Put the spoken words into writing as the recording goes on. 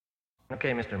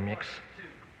Okay, Mr. Mix.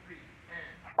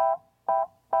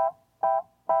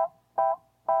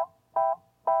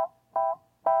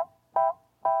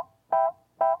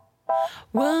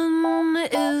 One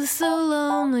is the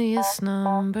loneliest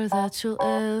number that you'll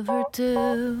ever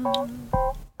do.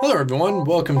 Hello, everyone.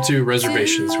 Welcome to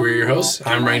Reservations. We're your hosts.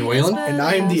 I'm Ryan Whalen. And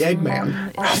I am the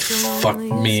Eggman. Fuck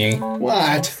me.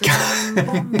 What?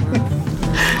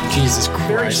 Jesus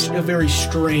Christ. A very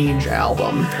strange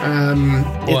album.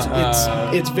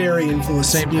 It's very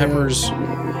influenced. St. Pepper's.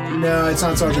 No, it's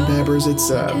not Sgt. Pepper's. It's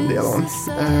the other one.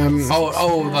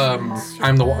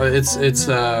 I'm the.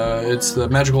 It's the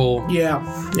Magical Yeah.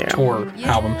 Tour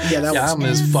album. Yeah, that album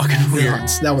is fucking weird.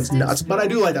 Nuts. That one's nuts. But I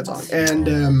do like that song.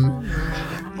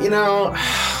 And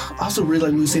I also really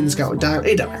like Lucy in the Sky with Diamond.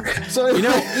 It doesn't matter. So You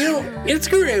know, it's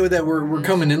great that we're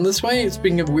coming in this way.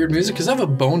 Speaking of weird music, because I have a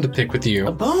bone to pick with you.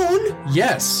 a bone.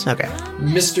 Yes, Okay.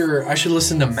 Mr. I should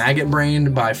listen to Maggot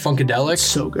Brain by Funkadelic.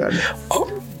 So good.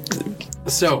 Oh,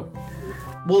 so.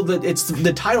 Well,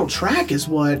 the title track is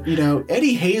what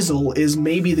Eddie Hazel is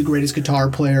maybe the greatest guitar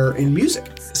player in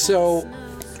music. So,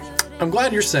 I'm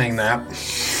glad you're saying that,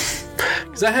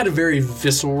 because I had a very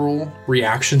visceral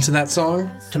reaction to that song.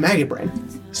 To Maggot Brain.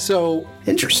 So,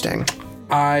 Interesting.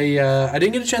 I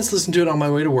didn't get a chance to listen to it on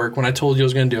my way to work when I told you I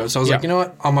was going to do it. So I was like, you know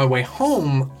what? On my way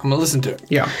home, I'm going to listen to it.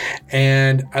 Yeah.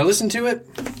 And I listened to it,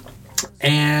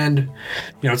 and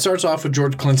it starts off with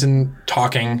George Clinton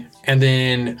talking, and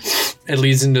then it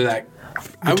leads into that.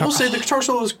 I will say the guitar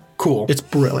solo is cool. It's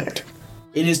brilliant.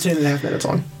 It is 10 and a half minutes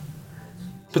long.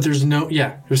 But there's no,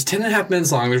 it was 10 and a half minutes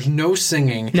long. There's no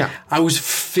singing. No. I was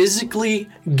physically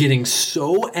getting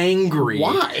so angry.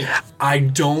 Why? I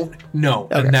don't know.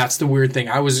 Okay. And that's the weird thing.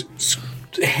 I was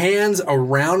hands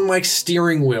around my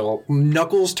steering wheel,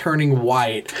 knuckles turning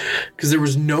white, because there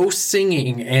was no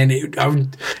singing. And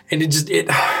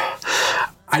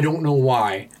I don't know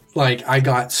why. Like, I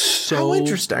got so How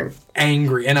interesting.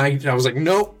 angry. And I was like,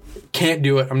 nope. Can't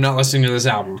do it. I'm not listening to this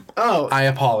album. Oh. I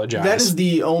apologize. That is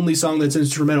the only song that's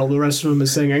instrumental. The rest of them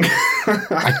is singing.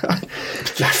 I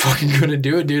fucking couldn't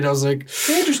do it, dude. I was like...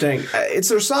 Interesting. It's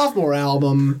their sophomore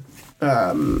album.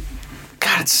 God,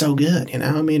 it's so good,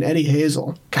 I mean, Eddie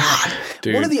Hazel. God.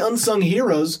 Dude. One of the unsung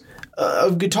heroes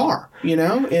of guitar,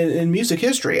 in music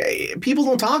history. People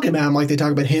don't talk about him like they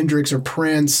talk about Hendrix or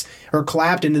Prince or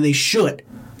Clapton, and they should.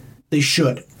 They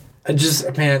should.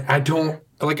 I don't...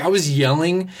 Like, I was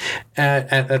yelling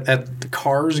at the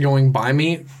cars going by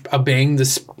me, obeying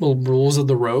the rules of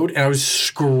the road, and I was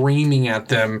screaming at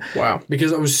them. Wow.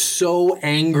 Because I was so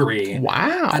angry.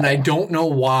 Wow. And I don't know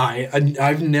why.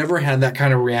 I've never had that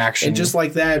kind of reaction. And just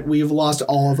like that, we've lost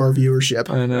all of our viewership.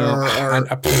 I know. Our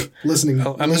listening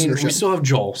listenership. We still have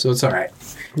Joel, so it's all right.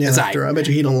 Yeah, it's that's true. I bet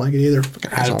you he don't like it either.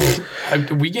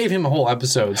 We gave him a whole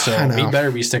episode, so he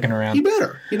better be sticking around. He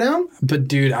better, But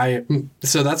dude,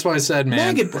 so that's why I said,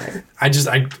 man. Maggot Brain.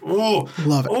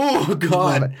 Love it. Oh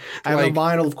God. Love it. I have a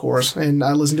vinyl, of course, and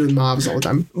I listen to it in my office all the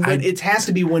time. But it has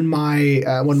to be when my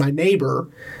neighbor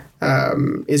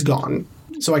is gone,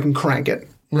 so I can crank it.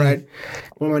 Right.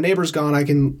 When my neighbor's gone, I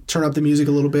can turn up the music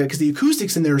a little bit because the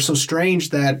acoustics in there are so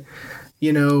strange that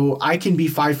I can be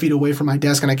 5 feet away from my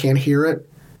desk and I can't hear it.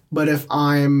 But if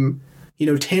I'm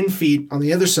 10 feet on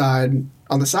the other side,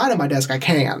 on the side of my desk, I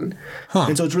can. Huh.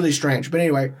 And so it's really strange. But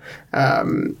anyway,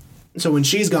 so when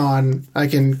she's gone, I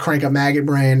can crank up Maggot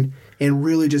Brain and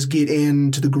really just get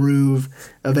into the groove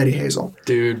of Eddie Hazel.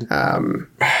 Dude.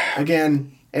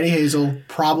 Again, Eddie Hazel,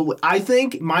 probably, I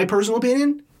think, my personal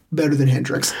opinion, better than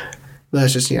Hendrix.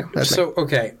 That's just, that's so,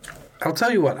 okay. I'll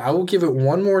tell you what. I will give it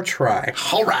one more try.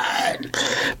 All right.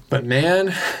 But,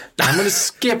 man, I'm going to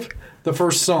skip the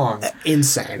first song.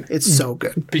 Insane. It's so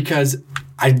good. Because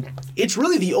it's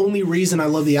really the only reason I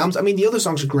love the albums. I mean, the other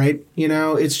songs are great.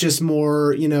 It's just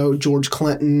more, George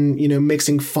Clinton,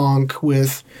 mixing funk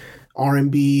with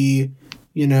R&B,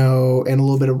 and a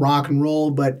little bit of rock and roll.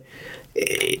 But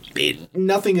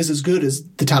nothing is as good as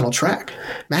the title track.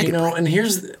 Maggot Brain. And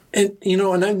here's, and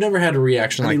I've never had a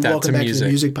reaction like that welcome to back music. To the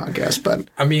music podcast, but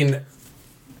I mean,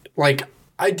 like,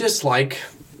 I dislike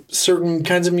certain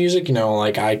kinds of music,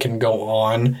 like I can go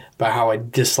on about how I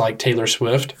dislike Taylor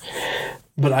Swift,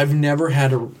 but I've never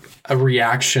had a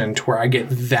reaction to where I get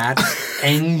that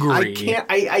angry.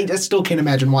 I still can't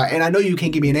imagine why. And I know you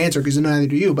can't give me an answer because neither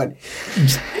do you, but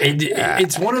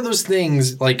it's one of those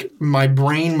things, like, my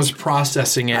brain was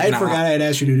processing it. I forgot I had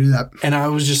asked you to do that. And I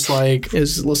was just like,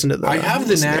 listen to I have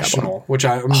The National, which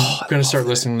I'm going to start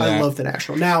listening to that. I love The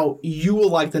National. Now, you will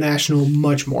like The National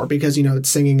much more because, it's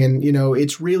singing and,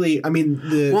 it's really, I mean,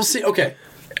 We'll see. Okay.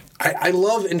 I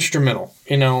love instrumental,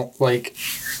 like,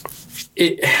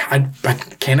 I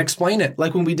can't explain it.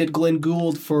 Like when we did Glenn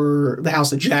Gould for The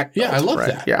House of Jack. Yeah, I love right?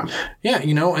 that. Yeah. Yeah,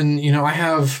 I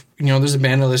have, there's a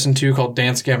band I listen to called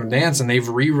Dance Gavin Dance, and they've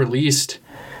re-released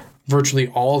virtually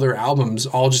all their albums,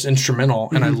 all just instrumental,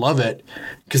 and I love it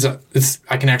because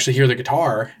I can actually hear the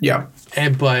guitar. Yeah.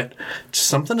 But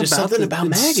something about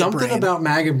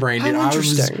Maggot Brain. How Dude,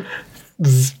 interesting. I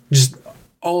was just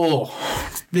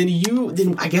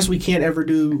Then I guess we can't ever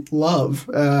do Love,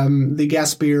 the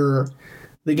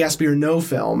Gaspar No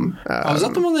film. is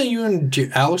that the one that you and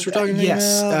Alex were talking about?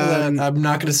 Yes. That I'm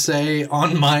not going to say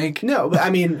on mic. No, but I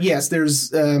mean, yes,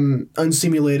 there's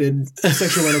unsimulated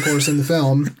sexual intercourse in the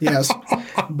film, yes.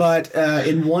 But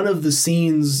in one of the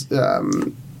scenes,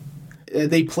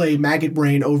 they play Maggot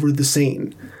Brain over the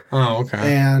scene. Oh, okay.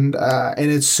 And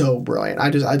it's so brilliant. I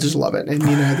just love it. And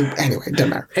anyway, it doesn't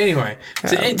matter. Anyway,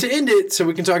 to end it, so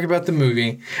we can talk about the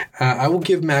movie, I will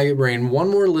give Maggot Brain one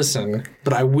more listen,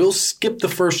 but I will skip the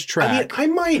first track. I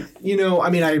might,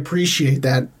 I appreciate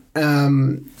that,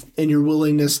 and your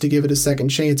willingness to give it a second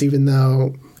chance, even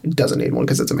though it doesn't need one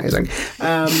because it's amazing.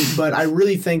 But I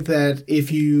really think that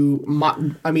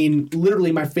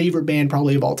literally my favorite band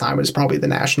probably of all time is probably The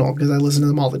National, because I listen to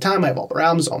them all the time. I have all their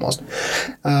albums almost.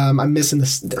 I'm missing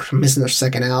their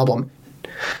second album.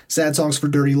 Sad Songs for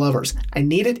Dirty Lovers. I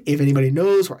need it. If anybody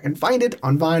knows where I can find it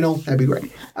on vinyl, that'd be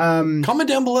great. Comment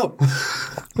down below.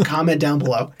 Comment down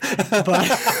below.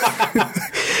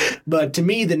 But to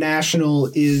me, The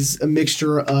National is a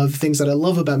mixture of things that I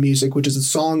love about music, which is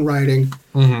its songwriting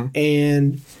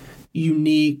and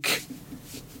unique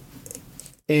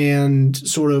and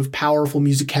sort of powerful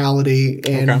musicality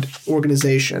and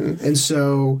organization. And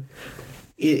so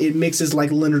it mixes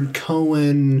like Leonard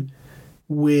Cohen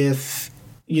with,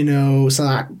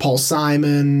 Paul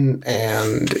Simon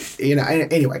and,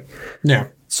 anyway. Yeah.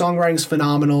 Songwriting's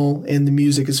phenomenal and the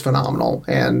music is phenomenal.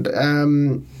 And,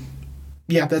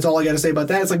 yeah, that's all I got to say about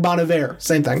that. It's like Bon Iver,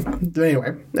 same thing. But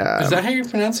anyway. Is that how you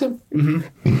pronounce it?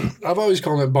 Mm-hmm. I've always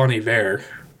called it Bon Iver.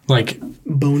 Like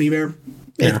Bon Iver?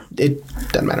 Yeah. It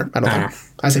doesn't matter. I don't think.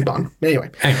 I say Bon. Anyway.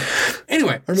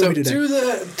 So to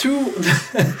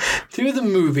the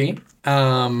movie,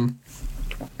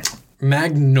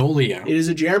 Magnolia. It is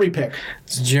a Jeremy pick.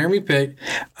 It's a Jeremy pick.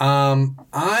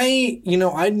 I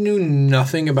knew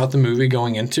nothing about the movie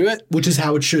going into it. Which is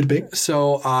how it should be.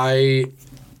 So I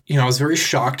was very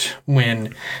shocked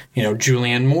when,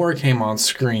 Julianne Moore came on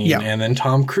screen and then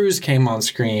Tom Cruise came on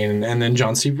screen and then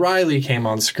John C. Reilly came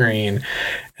on screen.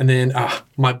 And then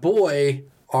my boy,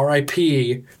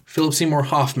 R.I.P., Philip Seymour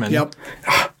Hoffman. Yep.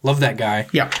 Love that guy.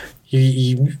 Yep.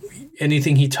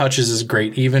 Anything he touches is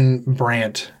great. Even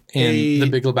Brandt in The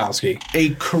Big Lebowski.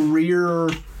 A career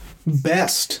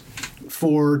best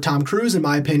for Tom Cruise, in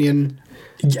my opinion.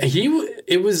 Yeah,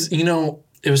 it was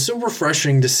so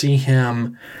refreshing to see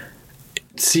him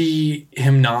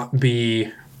not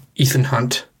be Ethan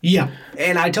Hunt. Yeah.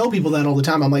 And I tell people that all the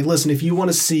time. I'm like, listen, if you want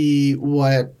to see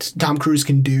what Tom Cruise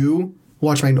can do,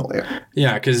 watch Magnolia.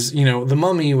 Yeah, because, The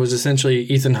Mummy was essentially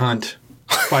Ethan Hunt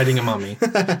fighting a mummy.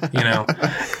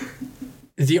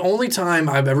 The only time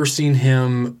I've ever seen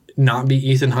him not be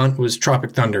Ethan Hunt was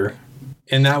Tropic Thunder.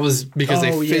 And that was because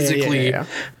they physically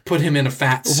put him in a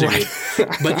fat suit. Right.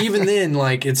 But even then,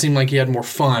 it seemed like he had more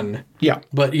fun. Yeah.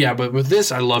 But with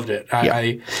this, I loved it.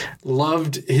 I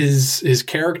loved his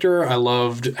character. I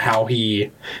loved how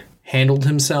he handled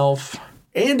himself.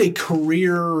 And a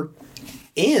career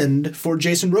end for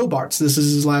Jason Robards. This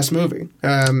is his last movie.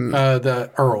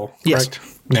 The Earl, correct?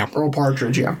 Yes. Yeah. Earl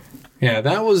Partridge, yeah. Yeah,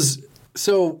 that was...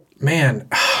 So, man...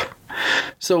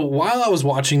 So, while I was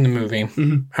watching the movie,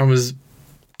 I was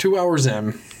 2 hours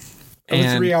in. A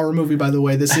 3-hour movie, by the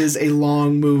way. This is a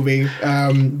long movie,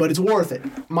 but it's worth it.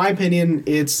 My opinion,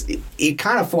 it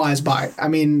kind of flies by. I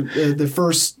mean, the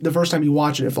first time you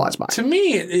watch it, it flies by. To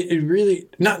me, it really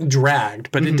not dragged,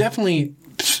 but it definitely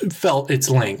felt its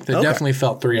length. It definitely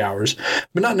felt 3 hours,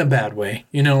 but not in a bad way.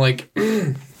 Like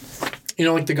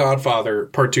The Godfather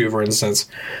Part 2, for instance.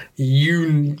 You're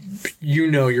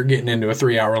getting into a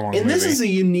 3-hour long movie. And this is a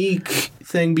unique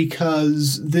thing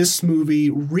because this movie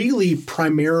really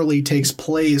primarily takes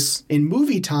place in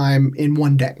movie time in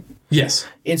one day. Yes.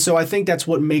 And so I think that's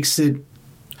what makes it,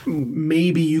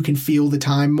 maybe you can feel the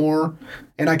time more.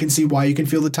 And I can see why you can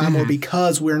feel the time more,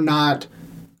 because we're not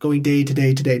going day to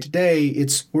day to day to day.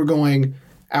 We're going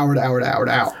hour to hour to hour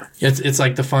to hour. It's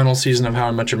like the final season of How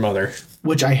I Met Your Mother.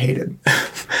 Which I hated.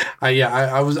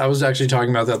 I was actually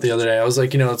talking about that the other day. I was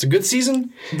like, it's a good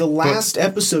season. The last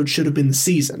episode should have been the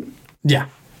season. Yeah.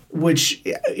 which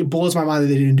it blows my mind that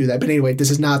they didn't do that. But anyway, this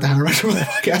is not the How I Met Your Mother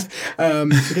podcast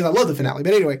because I love the finale.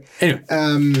 But anyway,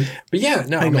 but yeah,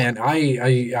 no, man,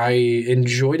 I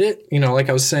enjoyed it. You know, like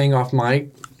I was saying off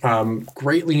mic,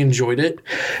 greatly enjoyed it.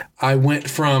 I went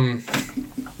from,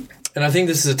 and I think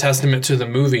this is a testament to the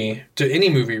movie, to any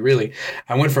movie really.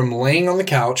 I went from laying on the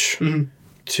couch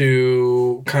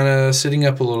to kind of sitting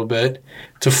up a little bit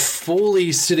to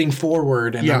fully sitting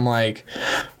forward, and I'm like,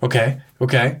 okay.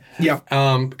 Yeah.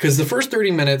 Because the first 30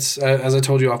 minutes, as I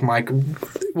told you off mic,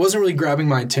 wasn't really grabbing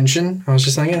my attention. I was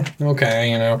just like,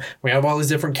 okay, you know, we have all these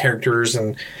different characters,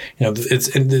 and you know, it's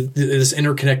this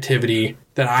interconnectivity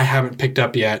that I haven't picked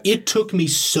up yet. It took me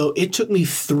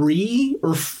 3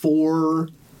 or 4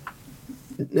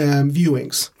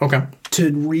 viewings. Okay.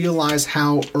 To realize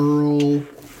how Earl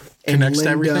and connects Linda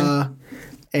to everything.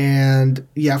 And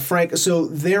Frank, so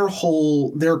their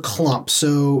clump,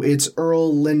 so it's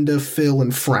Earl, Linda, Phil,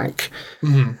 and Frank.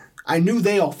 Mm-hmm. I knew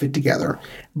they all fit together,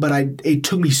 but it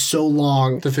took me so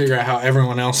long to figure out how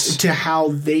everyone else, to how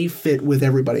they fit with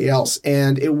everybody else.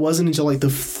 And it wasn't until like the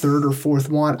 3rd or 4th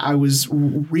one I was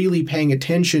really paying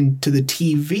attention to the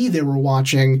TV they were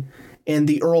watching, and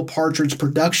the Earl Partridge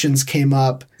Productions came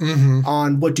up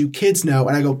on What Do Kids Know?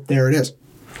 And I go, there it is.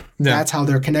 Yeah. That's how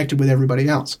they're connected with everybody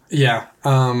else. Yeah.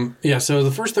 So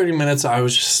the first 30 minutes, I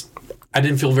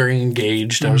didn't feel very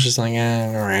engaged. I was just like,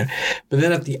 all right. But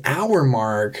then at the hour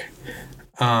mark,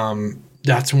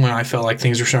 that's when I felt like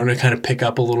things were starting to kind of pick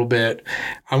up a little bit.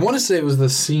 I want to say it was the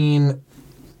scene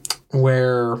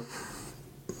where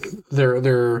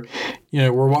they're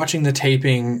we're watching the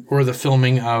taping or the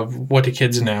filming of What Do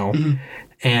Kids Know?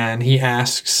 And he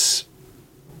asks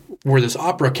where this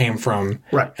opera came from.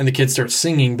 Right. And the kids start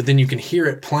singing, but then you can hear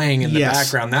it playing in the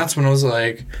background. That's when I was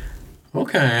like,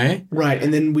 okay. Right.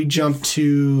 And then we jump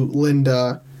to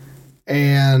Linda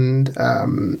and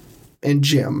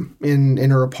Jim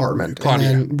in her apartment.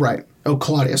 Claudia. Right. Oh,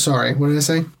 Claudia. Sorry. What did I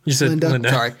say? You said Linda.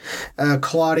 Sorry.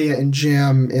 Claudia and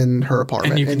Jim in her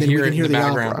apartment. And you can then hear we it in the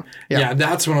background. Opera. Yeah,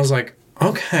 that's when I was like,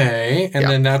 okay. And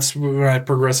then that's when I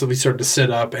progressively started to sit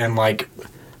up and like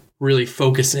really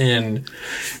focus in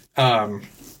on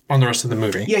the rest of the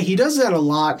movie. Yeah, he does that a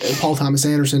lot. Paul Thomas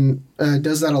Anderson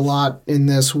does that a lot in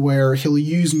this, where he'll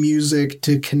use music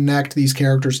to connect these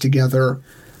characters together,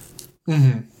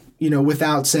 you know,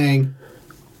 without saying,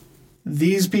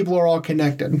 these people are all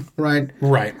connected, right?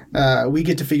 Right. We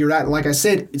get to figure it out. And like I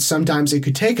said, sometimes it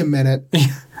could take a minute.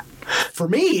 For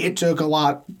me, it took a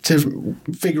lot to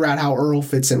figure out how Earl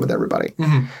fits in with everybody.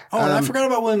 Oh, and I forgot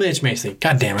about William H. Macy.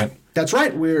 God damn it. That's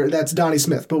right. That's Donnie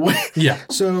Smith. But yeah.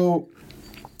 So,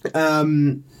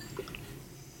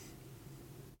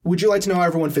 would you like to know how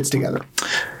everyone fits together?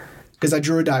 Because I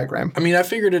drew a diagram. I mean, I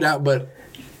figured it out, but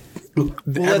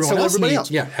everybody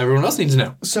else. Yeah, everyone else needs to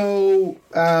know. So,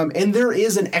 and there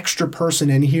is an extra person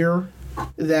in here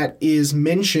that is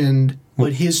mentioned,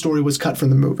 but his story was cut from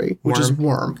the movie, which is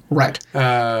Worm. Right.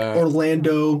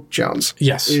 Orlando Jones.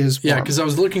 Yes. Is Worm. Yeah, because I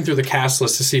was looking through the cast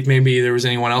list to see if maybe there was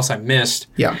anyone else I missed.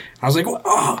 Yeah. I was like,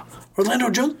 Orlando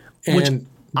Jones? And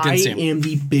I am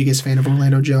the biggest fan of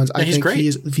Orlando Jones. I think he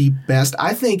is the best.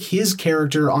 I think his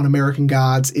character on American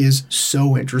Gods is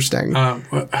so interesting.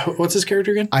 What's his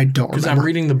character again? I don't remember. Because I'm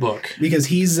reading the book. Because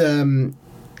he's the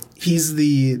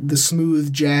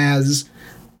smooth jazz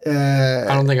I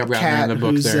don't think I've gotten in the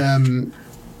book there.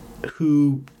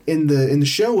 Who in the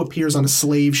show appears on a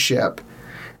slave ship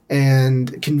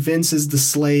and convinces the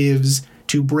slaves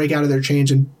to break out of their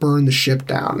chains and burn the ship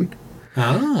down.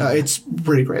 It's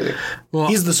pretty crazy. Well,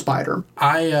 he's the Spider.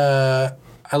 I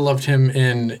loved him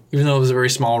in, even though it was a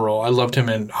very small role, I loved him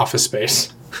in Office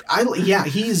Space.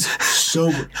 He's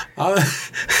so good.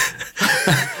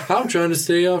 I'm trying to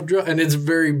stay off drugs, and it's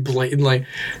very blatant.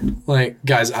 Like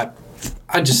guys,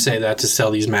 I just say that to sell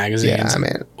these magazines. Yeah,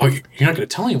 man. Oh, you're not going to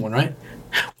tell anyone, right?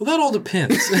 Well, that all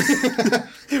depends.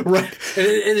 Right.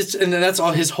 And that's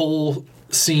all his whole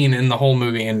scene in the whole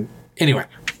movie. And anyway.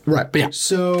 Right. But yeah.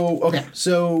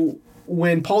 So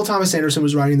when Paul Thomas Anderson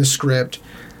was writing the script,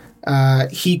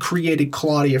 he created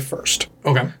Claudia first.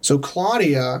 Okay. So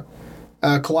Claudia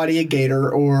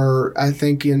Gator, or I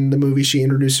think in the movie she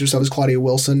introduced herself as Claudia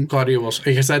Wilson. Claudia Wilson.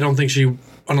 Because I don't think she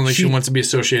wants to be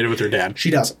associated with her dad. She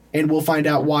doesn't. And we'll find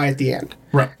out why at the end.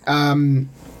 Right. And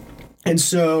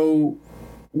so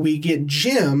we get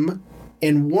Jim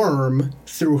and Worm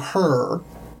through her,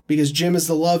 because Jim is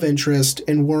the love interest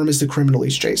and Worm is the criminal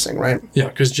he's chasing, right? Yeah,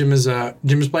 because Jim is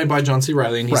played by John C.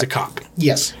 Reilly, and he's a cop.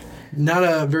 Yes. Not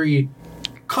a very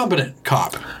competent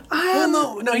cop.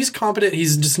 No, he's competent.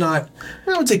 He's just not...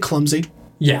 I would say clumsy.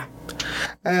 Yeah.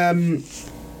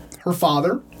 Her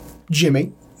father,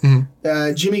 Jimmy,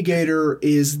 Jimmy Gator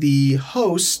is the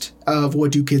host of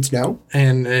What Do Kids Know?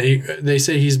 And they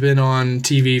say he's been on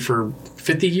TV for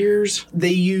 50 years. They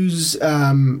use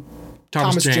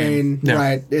Thomas Jane, Yeah.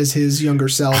 right, as his younger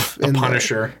self. A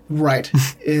Punisher.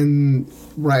 In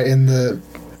the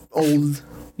old,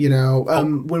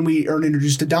 when we are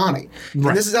introduced to Donnie. Right.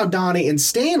 And this is how Donnie and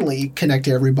Stanley connect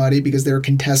to everybody because they're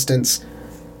contestants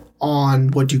on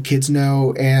What Do Kids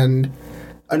Know? And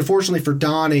unfortunately for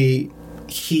Donnie,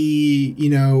 he,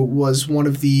 was one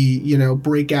of the,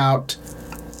 breakout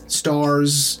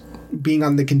stars being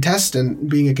a contestant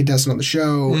on the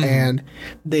show. And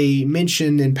they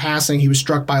mentioned in passing he was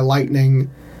struck by lightning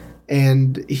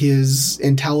and his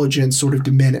intelligence sort of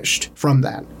diminished from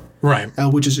that. Right.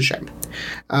 Which is a shame.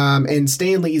 And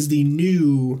Stanley is the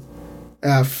new,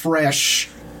 fresh...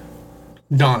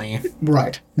 Donnie.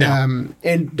 Right. Yeah.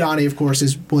 And Donnie, of course,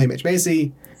 is William H.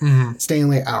 Macy.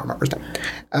 Stanley, I don't remember his name.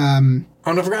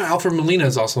 Oh, and I forgot Alfred Molina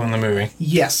is also in the movie.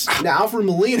 Yes. Now, Alfred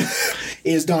Molina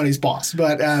is Donnie's boss,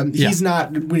 but he's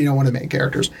not, one of the main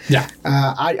characters. Yeah.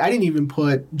 I didn't even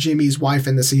put Jimmy's wife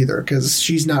in this either because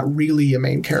she's not really a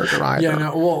main character either. Yeah,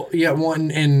 no,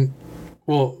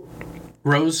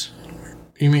 Rose,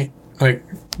 you mean,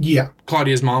 Yeah.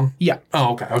 Claudia's mom? Yeah.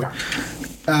 Oh, okay.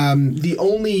 The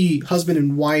only husband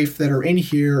and wife that are in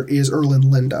here is Earl and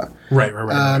Linda.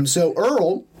 Right. So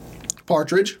Earl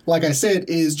Partridge, like I said,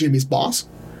 is Jimmy's boss.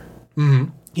 Mm-hmm.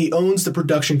 He owns the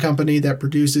production company that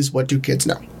produces What Do Kids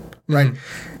Know? Right?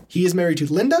 Mm-hmm. He is married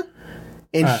to Linda,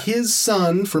 and his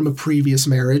son from a previous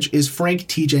marriage is Frank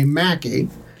T.J. Mackey.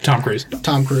 Tom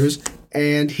Cruise.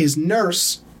 And his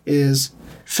nurse is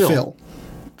Phil.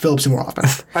 Philip Seymour Hoffman.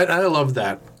 I love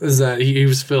that. Is that he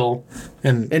was Phil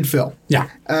and Phil. Yeah.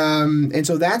 And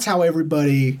so that's how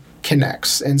everybody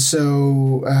connects. And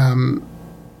so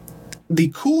the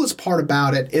coolest part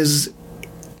about it is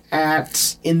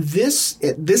at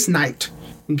this night,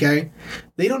 okay,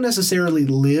 they don't necessarily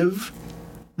live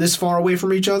this far away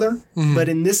from each other, but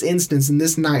in this instance, in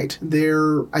this night,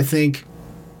 they're, I think,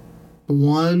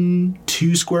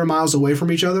 1-2 square miles away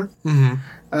from each other.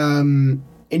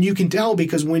 And you can tell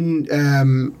because when,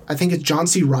 I think it's John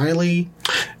C. Reilly.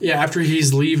 Yeah, after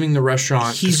he's leaving the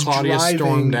restaurant, Claudia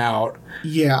stormed out.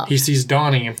 Yeah. He sees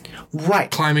Donnie right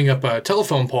climbing up a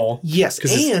telephone pole. Yes,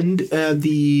 and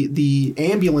the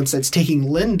ambulance that's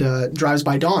taking Linda drives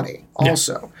by Donnie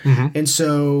also. Yeah. Mm-hmm. And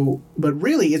so, but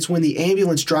really, it's when the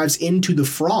ambulance drives into the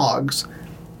frogs.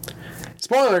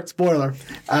 Spoiler.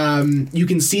 You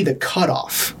can see the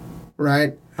cutoff,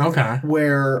 right? Okay.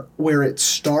 Where it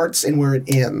starts and where it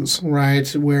ends, right?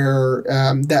 Where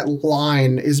that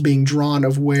line is being drawn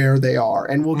of where they are.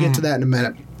 And we'll get to that in a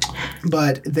minute.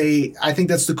 But I think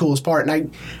that's the coolest part.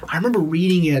 And I remember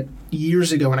reading it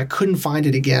years ago and I couldn't find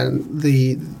it again,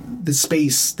 the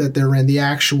space that they're in, the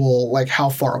actual, like how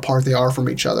far apart they are from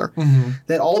each other. Mm-hmm.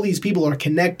 That all these people are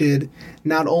connected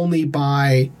not only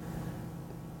by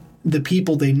the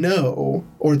people they know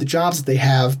or the jobs that they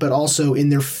have, but also in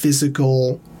their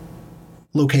physical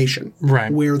location,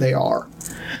 right, where they are.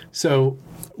 So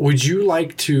would you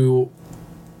like to,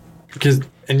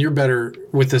 and you're better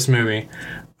with this movie,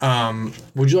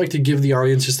 would you like to give the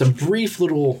audience just a brief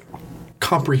little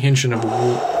comprehension of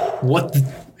what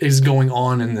is going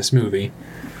on in this movie?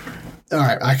 All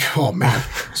right. Oh, man.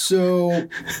 So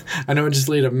I know it just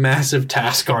laid a massive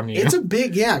task on you. It's a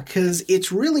big, because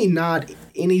it's really not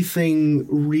anything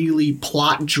really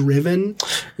plot driven.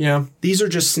 Yeah. These are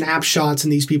just snapshots in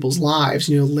these people's lives.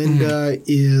 Linda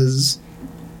is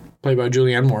played by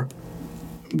Julianne Moore.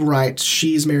 Right.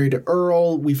 She's married to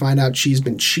Earl. We find out she's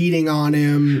been cheating on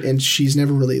him and she's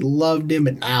never really loved him.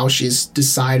 But now she's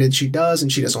decided she does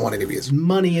and she doesn't want any of his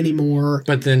money anymore.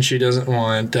 But then she doesn't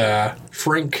want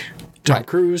Frank, Tom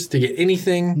Cruise, to get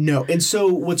anything. No. And so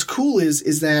what's cool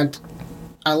is that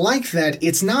I like that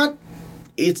it's not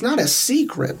a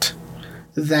secret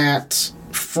that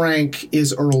Frank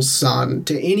is Earl's son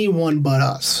to anyone but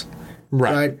us.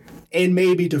 Right? And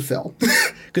maybe to Phil.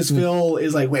 Because Phil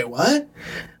is like, wait, what?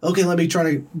 Okay, let me try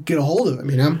to get a hold of him,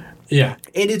 Yeah.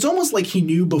 And it's almost like he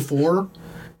knew before,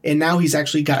 and now he's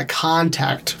actually got to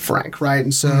contact Frank, right?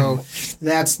 And so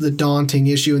that's the daunting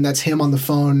issue, and that's him on the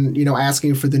phone,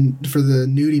 asking for the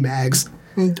nudie mags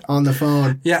on the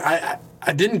phone. Yeah,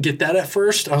 I didn't get that at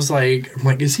first. I'm like,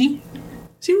 is he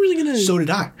really going to... So did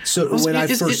I. So when I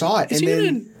first saw it. Is he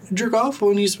going to jerk off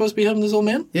when he's supposed to be helping this old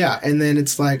man? Yeah, and then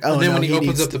it's like, oh, and then when he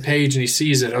opens up the page and he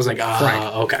sees it, I was like,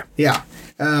 Frank. Okay. Yeah.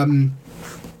 And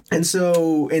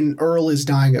Earl is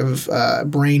dying of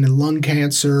brain and lung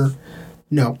cancer.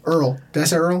 No, Earl. Did I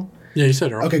say Earl? Yeah, you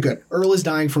said Earl. Okay, good. Earl is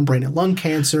dying from brain and lung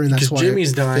cancer, and that's why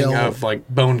Jimmy's dying of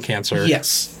bone cancer.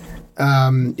 Yes.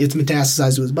 It's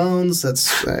metastasized to his bones.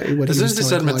 That's what As he soon was as they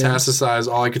said telling Claudia. metastasize,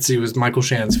 all I could see was Michael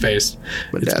Shannon's face.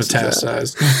 It's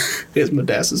metastasized. It's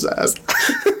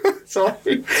metastasized.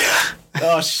 Sorry.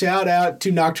 Oh, shout out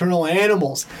to Nocturnal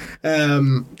Animals.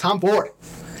 Tom Ford.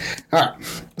 All right.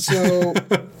 So,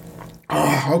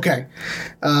 okay.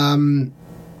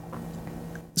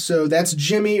 So that's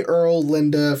Jimmy, Earl,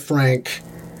 Linda, Frank.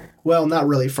 Well, not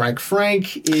really Frank.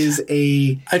 Frank is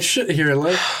a... I should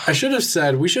have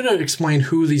said, we should have explained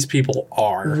who these people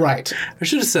are. Right. I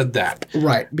should have said that.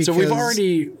 Right. So we've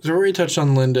already touched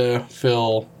on Linda,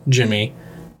 Phil, Jimmy,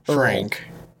 Frank,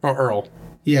 or Earl.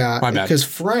 Yeah, My bad. because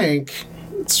Frank,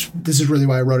 this is really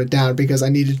why I wrote it down, because I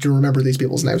needed to remember these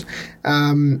people's names.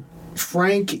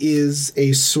 Frank is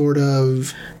a sort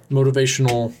of...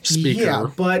 motivational speaker. Yeah,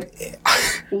 but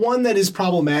one that is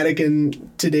problematic in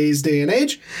today's day and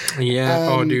age.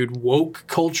 Yeah. Dude, woke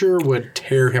culture would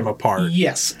tear him apart.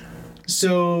 Yes.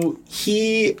 So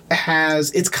he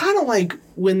has... It's kind of like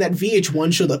when that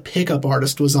VH1 show, The Pickup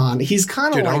Artist, was on. He's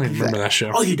kind of Dude, like I don't even remember that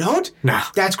show. Oh, you don't? Nah.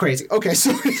 That's crazy. Okay,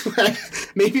 so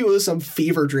maybe it was some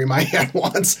fever dream I had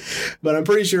once, but I'm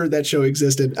pretty sure that show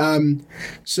existed.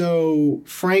 So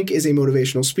Frank is a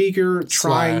motivational speaker,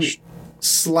 slash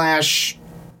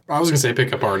I was going to say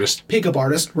pickup artist. pickup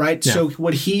artist, right? Yeah. So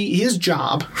what his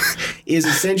job is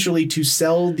essentially to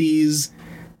sell these,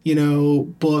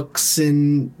 books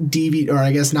and DVD, or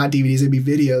I guess not DVDs, it'd be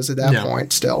videos at that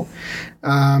point still.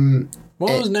 Well,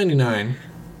 it was 99.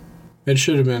 It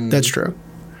should have been... That's true.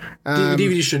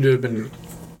 DVD should have been...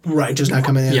 Right, just not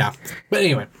coming in. Yeah. But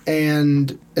anyway.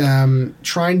 And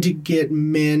trying to get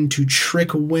men to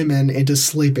trick women into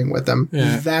sleeping with them.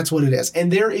 Yeah. That's what it is.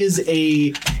 And there is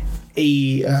a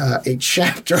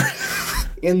chapter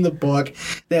in the book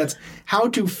that's how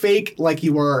to fake like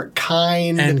you are a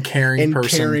kind And caring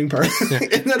person. Yeah.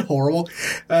 Isn't that horrible?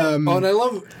 And I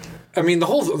love... I mean, the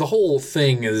whole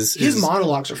thing is... His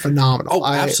monologues are phenomenal. Oh,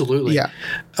 absolutely. Yeah.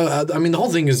 I mean, the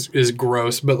whole thing is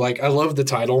gross, but, like, I love the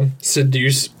title,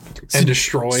 Seduce and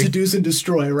Destroy. Seduce and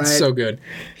Destroy, right? So good.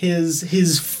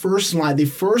 His first line, the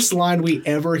first line we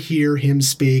ever hear him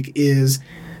speak is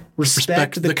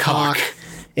respect the cock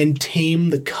and tame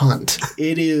the cunt.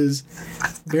 It is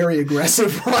very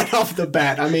aggressive right off the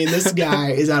bat. I mean, this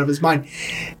guy is out of his mind.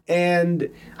 And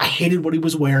I hated what he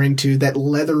was wearing too, that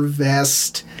leather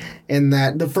vest and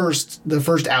that the first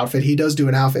outfit. He does do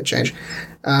an outfit change.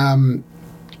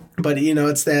 But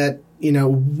it's that,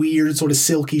 weird sort of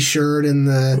silky shirt and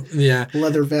the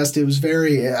leather vest. It was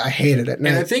very, I hated it. And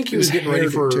I think he was getting ready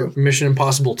for Mission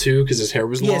Impossible 2 because his hair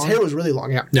was long. Yeah, his hair was really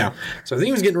long, yeah. Yeah. So I think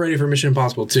he was getting ready for Mission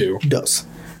Impossible 2. He does.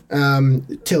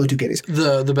 Taylor Two Kitties.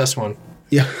 The best one.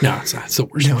 Yeah. No, it's not. It's the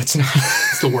worst. No, it's not.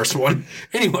 It's the worst one.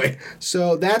 Anyway.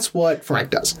 So that's what Frank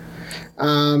does.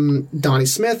 Donnie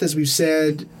Smith, as we've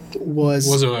said,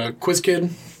 was a quiz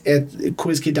kid. At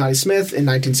Quiz Kid Donnie Smith in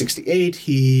 1968.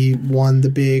 He won the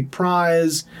big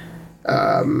prize.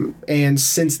 And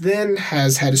since then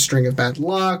has had a string of bad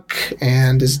luck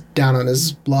and is down on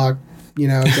his luck.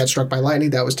 Got struck by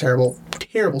lightning. That was terrible.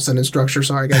 Terrible sentence structure.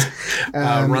 Sorry, guys.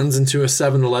 Runs into a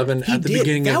 7-Eleven at the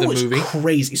beginning of the movie. That was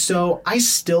crazy. So I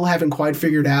still haven't quite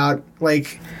figured out, why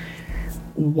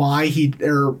I just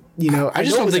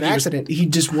know it was an accident. He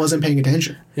just wasn't paying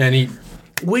attention. Yeah, and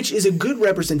which is a good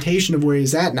representation of where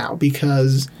he's at now,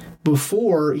 because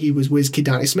before he was Whiz Kid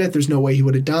Donnie Smith, there's no way he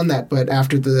would have done that. But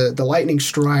after the lightning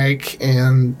strike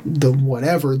and the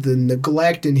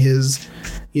neglect in his,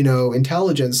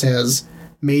 intelligence has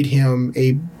made him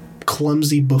a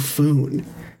clumsy buffoon,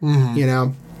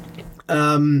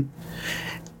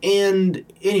 and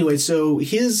anyway, so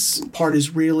his part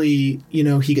is really,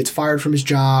 he gets fired from his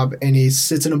job and he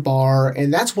sits in a bar,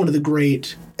 and that's one of the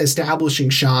great establishing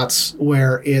shots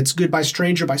where it's Goodbye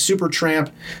Stranger by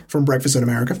Supertramp from Breakfast in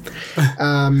America.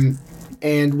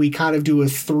 And we kind of do a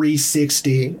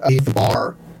 360 of the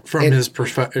bar. From his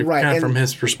perspective, right, from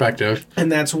his perspective. And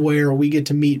that's where we get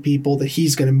to meet people that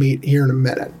he's going to meet here in a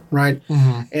minute, right?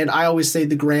 Mm-hmm. And I always say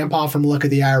the grandpa from Luck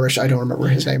of the Irish. I don't remember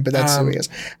his name, but that's who he is.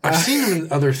 I've seen him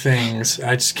in other things.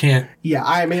 I just can't. Yeah,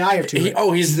 I mean, I have too.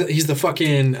 He's the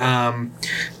fucking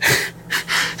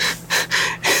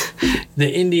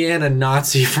the Indiana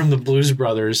Nazi from the Blues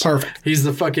Brothers. Perfect. He's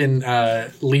the fucking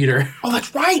leader. Oh,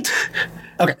 that's right.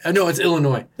 Okay. No, it's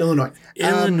Illinois.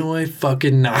 Illinois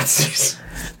fucking Nazis.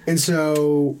 And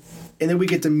then we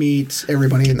get to meet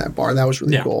everybody in that bar. That was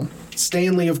really cool.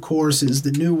 Stanley, of course, is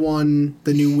the new one,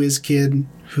 the new whiz kid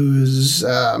who's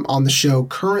on the show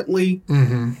currently.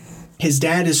 Mm-hmm. His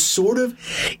dad is sort of...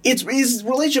 his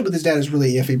relationship with his dad is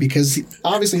really iffy because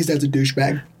obviously his dad's a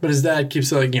douchebag. But his dad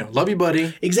keeps like, love you,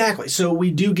 buddy. Exactly. So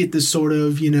we do get this sort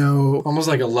of, almost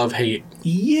like a love-hate.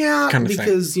 Yeah, kind of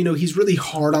because, he's really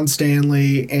hard on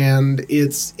Stanley, and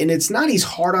it's not he's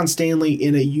hard on Stanley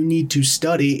in a you need to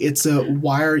study. It's a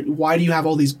why do you have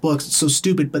all these books? It's so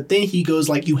stupid. But then he goes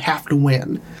like, you have to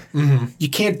win. Mm-hmm. You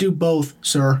can't do both,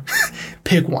 sir.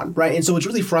 Pick one, right? And so it's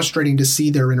really frustrating to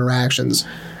see their interactions.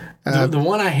 The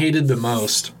one I hated the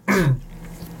most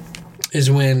is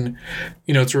when,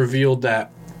 it's revealed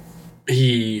that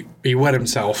he wet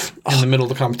himself in the middle of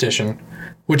the competition,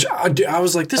 which I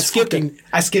was like, this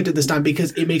I skipped it this time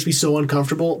because it makes me so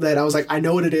uncomfortable that I was like, I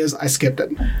know what it is. I skipped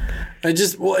it.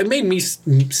 It made me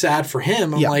sad for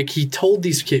him. I'm like, he told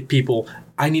these people,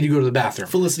 I need to go to the bathroom.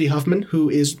 Felicity Huffman, who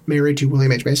is married to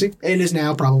William H. Macy and is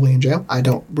now probably in jail. I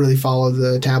don't really follow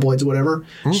the tabloids or whatever.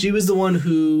 Mm-hmm. She was the one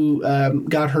who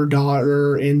got her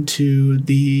daughter into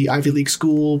the Ivy League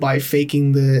school by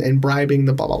faking and bribing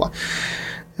the blah, blah, blah.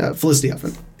 Felicity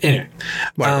Huffman. Anyway.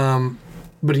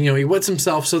 But, he wets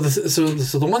himself. So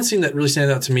the one scene that really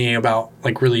stands out to me about,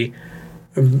 like, really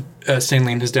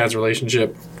Stanley and his dad's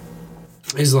relationship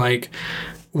is, like,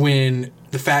 when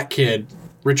the fat kid...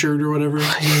 Richard or whatever.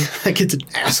 That kid's an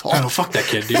asshole. Oh, fuck that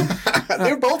kid, dude.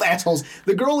 They're both assholes.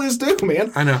 The girl is too,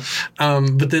 man. I know.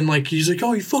 But then, like, he's like,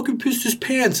 oh, he fucking pissed his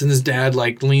pants. And his dad,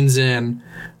 like, leans in,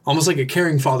 almost like a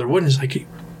caring father would. And he's like,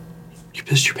 you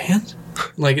pissed your pants?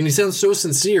 Like, and he sounds so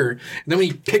sincere. And then when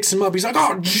he picks him up, he's like,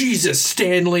 oh, Jesus,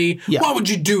 Stanley. Yeah. Why would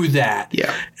you do that?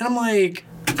 Yeah. And I'm like...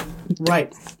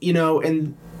 Right.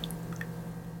 And...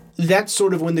 that's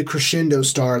sort of when the crescendo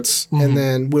starts, mm-hmm. and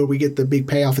then where we get the big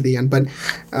payoff at the end. But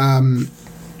then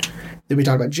we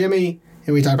talk about Jimmy,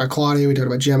 and we talk about Claudia, we talk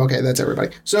about Jim. Okay, that's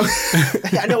everybody. So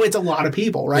I know it's a lot of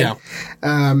people, right?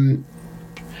 Yeah.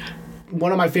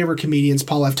 One of my favorite comedians,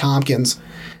 Paul F. Tompkins,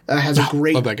 has a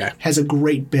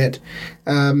great bit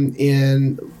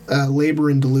in Labor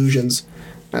and Delusions,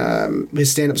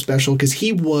 his stand-up special, because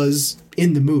he was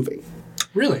in the movie.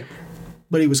 Really?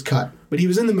 But he was cut. But he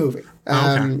was in the movie.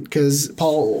 Because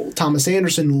Paul Thomas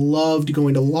Anderson loved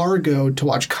going to Largo to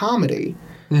watch comedy,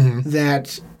 mm-hmm.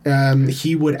 that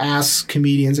he would ask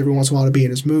comedians every once in a while to be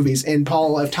in his movies. And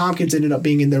Paul F. Tompkins ended up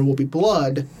being in There Will Be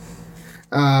Blood.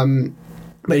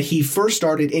 But he first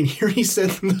started, and here he said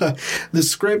the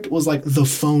script was like the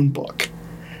phone book.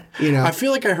 I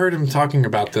feel like I heard him talking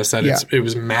about this, that it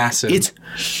was massive. It's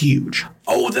huge.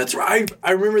 Oh, that's right.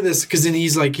 I remember this, because then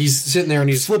he's sitting there and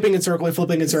he's... flipping and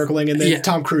circling, and then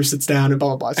Tom Cruise sits down and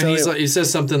blah, blah, blah. So and he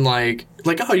says something like,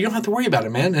 oh, you don't have to worry about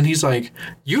it, man. And he's like,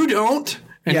 you don't?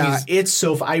 And it's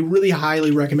so... I really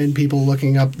highly recommend people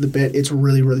looking up the bit. It's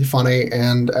really, really funny,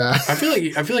 and... I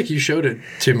feel like you showed it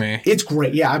to me. It's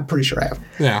great. Yeah, I'm pretty sure I have.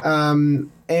 Yeah.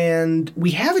 And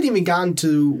we haven't even gotten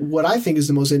to what I think is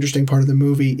the most interesting part of the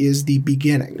movie is the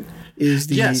beginning.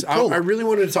 Yes, I really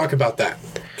wanted to talk about that,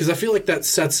 because I feel like that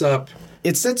sets up...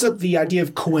 It sets up the idea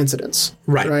of coincidence.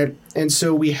 Right? And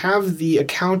so we have the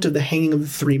account of the hanging of the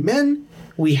three men.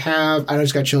 We have... I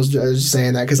just got chills just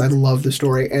saying that, because I love the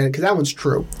story, and because that one's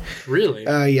true. Really?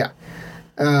 Yeah.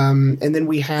 And then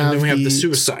we have... the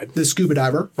suicide. The scuba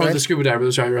diver. Oh, right? The scuba diver.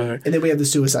 That's right. And then we have the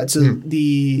suicide. So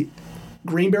the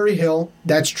Greenberry Hill,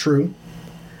 that's true,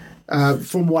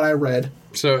 from what I read.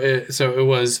 So it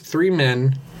was three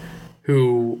men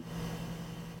who...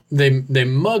 They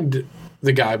mugged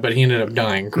the guy, but he ended up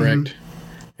dying, correct? Mm-hmm.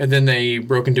 And then they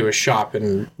broke into a shop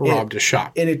and robbed a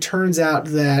shop. And it turns out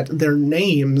that their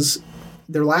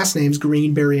last names,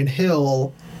 Greenberry and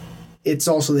Hill, it's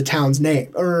also the town's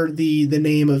name, or the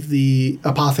name of the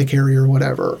apothecary or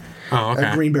whatever. Oh,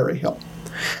 okay. Greenberry Hill.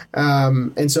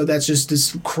 And so that's just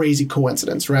this crazy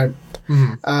coincidence, right?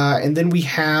 Mm-hmm. And then we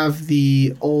have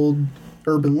the old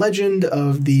urban legend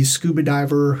of the scuba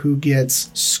diver who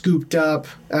gets scooped up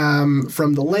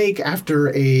from the lake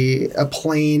after a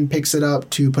plane picks it up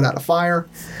to put out a fire.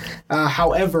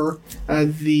 However,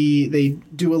 they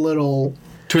do a little...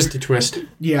 Twisty twist.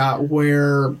 Yeah,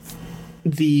 where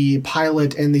the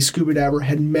pilot and the scuba diver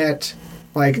had met...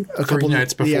 like a couple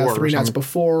nights before. Yeah, 3 nights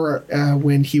before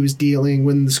when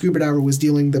the scuba diver was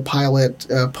dealing the pilot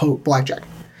blackjack.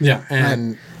 Yeah,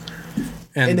 and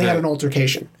they had an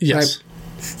altercation. Yes. Right?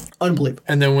 Unbelievable.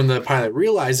 And then when the pilot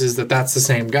realizes that that's the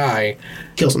same guy,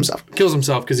 kills himself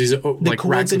because he's the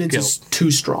coincidence is too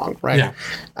strong, right? Yeah.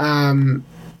 And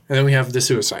then we have the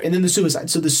suicide.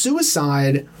 So the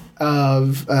suicide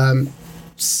of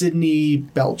Sidney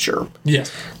Belcher.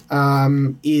 Yes.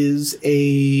 Is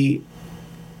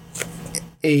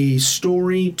a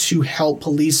story to help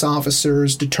police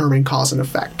officers determine cause and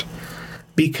effect,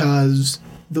 because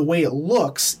the way it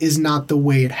looks is not the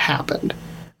way it happened,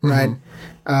 right?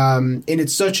 And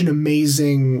it's such an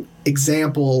amazing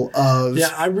example of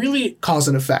cause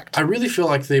and effect. I really feel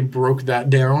like they broke that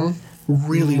down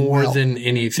really more well. than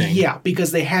anything. Yeah,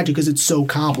 because they had to, because it's so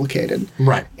complicated.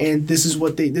 Right. And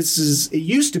it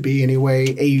used to be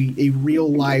anyway, a real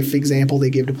life example they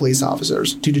give to police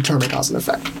officers to determine cause and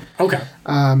effect. Okay.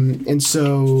 And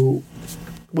so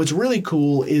what's really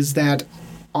cool is that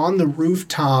on the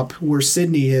rooftop where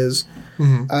Sydney is,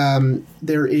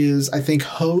 there is, I think,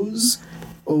 hose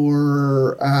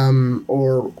or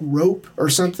rope or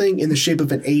something in the shape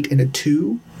of an 8 and a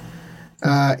 2.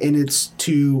 And it's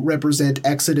to represent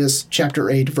Exodus chapter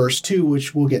 8, verse 2,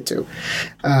 which we'll get to.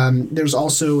 There's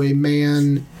also a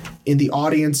man in the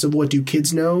audience of What Do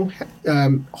Kids Know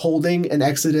holding an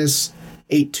Exodus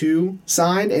 8:2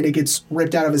 sign, and it gets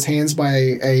ripped out of his hands by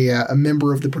a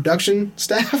member of the production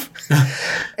staff.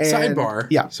 Sidebar.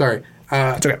 Yeah. Sorry.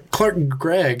 It's okay. Clark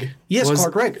Gregg. Yes,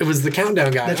 Clark Gregg. It was the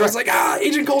countdown guy. That's I was right. like,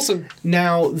 Agent Coulson.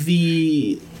 Now,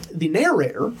 the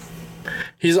narrator...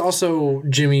 He's also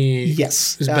Jimmy.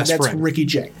 Yes. His best that's friend. Ricky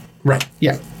Jay. Right.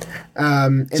 Yeah.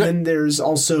 Then there's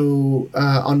also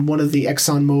on one of the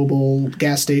ExxonMobil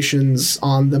gas stations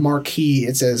on the marquee,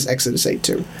 it says Exodus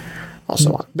 8:2.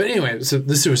 Also on. But anyway, so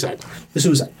the suicide. The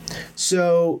suicide.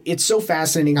 So it's so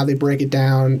fascinating how they break it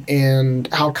down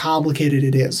and how complicated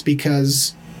it is,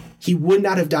 because he would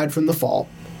not have died from the fall.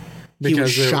 He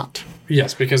was shot.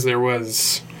 Yes, because there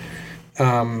was,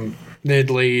 they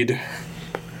had laid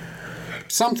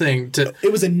something to...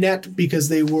 It was a net because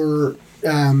they were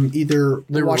either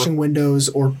washing windows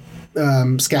or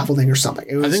scaffolding or something.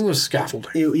 I think it was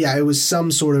scaffolding. It was some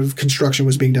sort of construction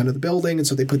was being done to the building, and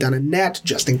so they put down a net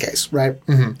just in case, right?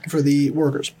 For the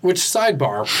workers. Which,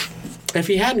 sidebar, if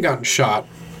he hadn't gotten shot,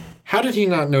 how did he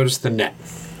not notice the net?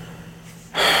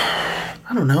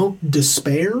 I don't know.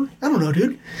 Despair? I don't know,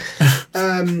 dude.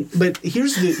 But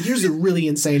here's the really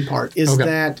insane part is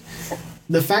that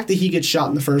the fact that he gets shot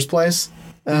in the first place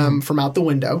from out the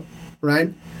window,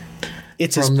 right?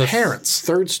 It's from his parents.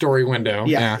 Third story window.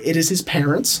 Yeah, it is his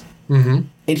parents. And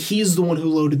he's the one who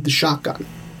loaded the shotgun.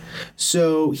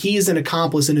 So he is an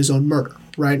accomplice in his own murder,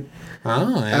 right?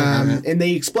 Oh, yeah. And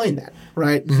they explain that,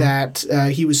 right? That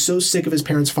he was so sick of his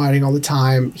parents fighting all the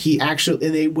time. And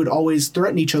they would always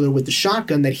threaten each other with the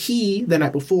shotgun, that he, the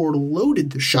night before,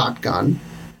 loaded the shotgun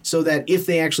so that if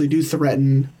they actually do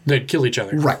threaten... they'd kill each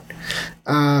other. Right.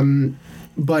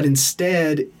 But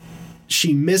instead,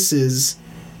 she misses,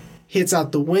 hits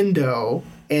out the window,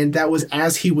 and that was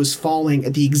as he was falling.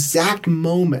 At the exact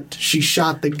moment she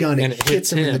shot the gun, and it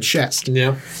hits him in the chest.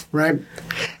 Yeah. Right?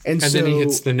 And then he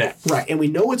hits the net. Right. And we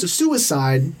know it's a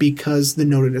suicide because the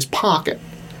note in his pocket.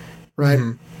 Right?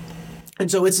 And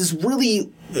so it's this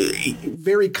really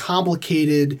very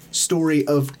complicated story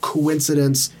of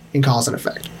coincidence and cause and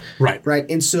effect. Right. Right.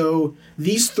 And so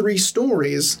these three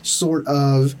stories sort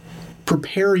of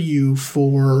prepare you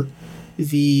for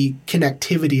the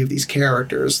connectivity of these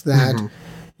characters, that,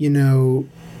 you know,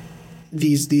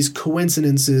 these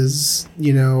coincidences,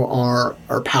 you know,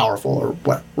 are powerful or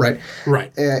what, right?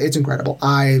 Right. It's incredible.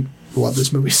 I love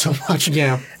this movie so much.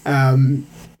 Yeah.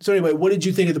 So anyway, what did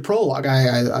you think of the prologue?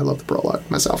 I love the prologue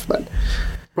myself, but...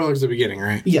 Prologue's the beginning,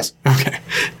 right? Yes. Okay.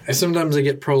 Sometimes I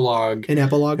get prologue and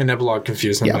epilogue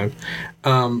confused sometimes.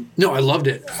 Yeah. No, I loved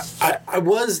it.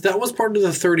 That was part of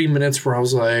the 30 minutes where I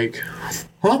was like,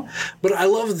 huh? But I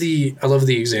love the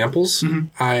examples.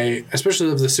 I especially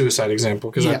love the suicide example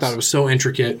because I thought it was so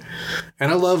intricate. And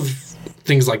I love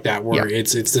things like that where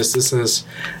it's this.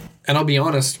 And I'll be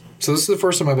honest, so this is the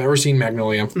first time I've ever seen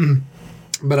Magnolia.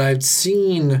 But I've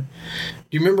seen, do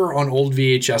you remember on old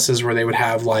VHSs where they would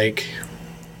have like,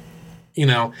 you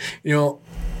know,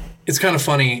 it's kind of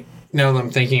funny now that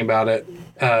I'm thinking about it.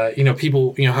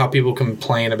 People, how people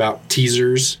complain about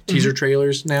teaser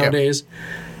trailers nowadays.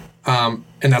 And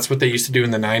that's what they used to do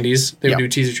in the 90s. They would do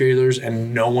teaser trailers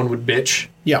and no one would bitch.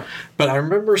 Yeah. But I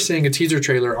remember seeing a teaser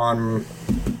trailer on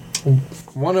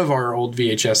one of our old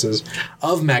VHSs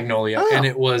of Magnolia, and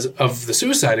it was of the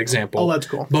suicide example. Oh, that's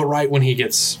cool. But right when he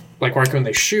gets, like right when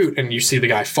they shoot and you see the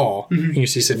guy fall, and you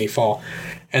see Sydney fall,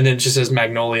 and then it just says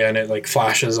Magnolia and it like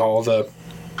flashes all the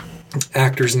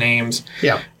actors' names.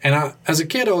 Yeah. And as a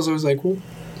kid, I was always like, well,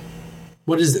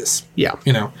 what is this? Yeah.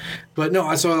 But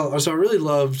no, so I really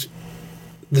loved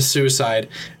the suicide.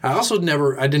 I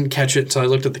didn't catch it until I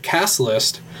looked at the cast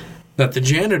list, that the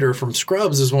janitor from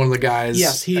Scrubs is one of the guys.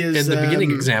 Yes, he is in the beginning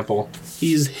example.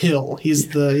 He's Hill. He's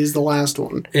the last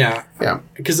one. Yeah. Yeah.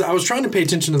 Because I was trying to pay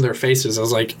attention to their faces. I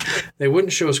was like, they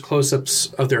wouldn't show us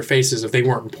close-ups of their faces if they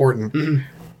weren't important. And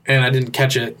and I didn't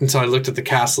catch it until I looked at the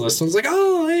cast list and was like,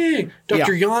 oh, hey,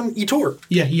 Dr. Jan Etor.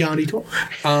 Yeah, Jan Etor.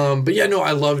 But yeah, no,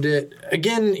 I loved it.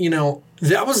 Again,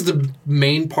 that was the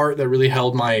main part that really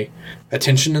held my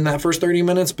attention in that first 30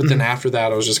 minutes. But then after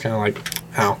that, I was just kind of like,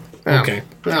 oh, okay.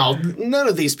 Well, none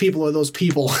of these people are those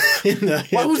people.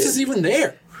 Why was this even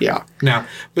there? Yeah. No.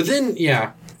 But then,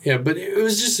 yeah, but it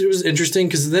was interesting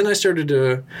because then I started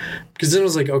to, because then I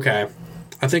was like, okay,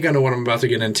 I think I know what I'm about to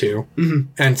get into.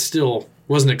 And still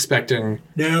wasn't expecting.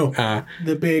 No.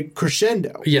 The big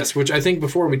crescendo. Yes, which I think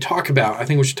before we talk about, I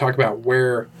think we should talk about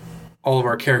where all of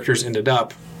our characters ended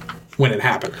up when it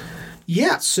happened.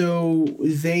 Yeah, so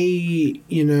they,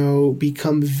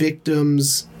 become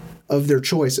victims of their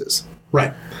choices.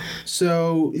 Right.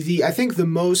 So I think the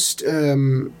most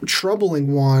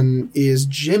troubling one is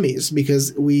Jimmy's,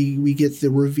 because we get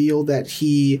the reveal that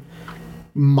he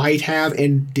might have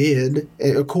and did,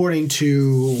 according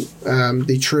to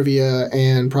the trivia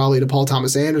and probably to Paul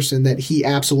Thomas Anderson, that he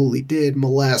absolutely did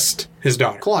molest his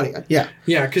daughter, Claudia. Yeah.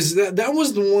 Yeah, because that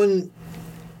was the one.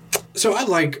 So I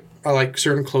like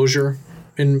certain closure.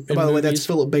 In By the way, that's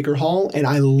Philip Baker Hall, and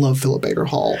I love Philip Baker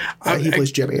Hall. He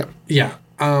plays Jimmy. Yeah.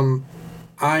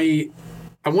 I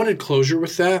wanted closure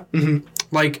with that. Mm-hmm.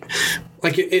 Like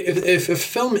if a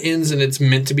film ends and it's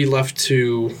meant to be left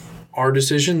to our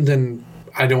decision, then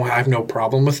I have no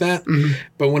problem with that. Mm-hmm.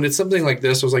 But when it's something like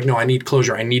this, I was like, no, I need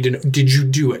closure. I need to know, did you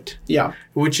do it? Yeah.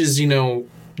 Which is, the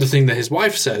thing that his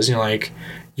wife says, Yeah.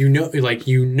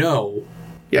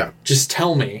 Just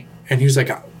tell me. And he was like,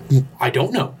 I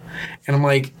don't know. And I'm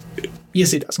like,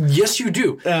 yes, he does. Yes, you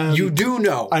do. You do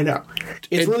know. I know.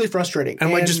 It's really frustrating. And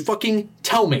I'm like, just fucking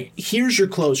tell me. Here's your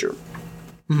closure.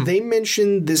 Mm-hmm. They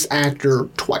mentioned this actor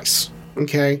twice,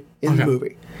 in the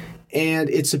movie. And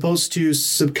it's supposed to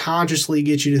subconsciously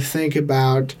get you to think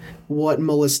about what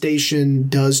molestation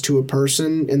does to a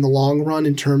person in the long run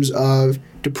in terms of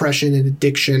depression and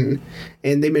addiction.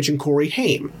 And they mentioned Corey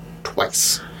Haim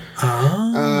twice.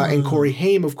 And Corey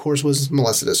Haim, of course, was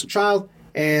molested as a child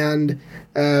and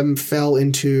fell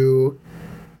into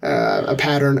a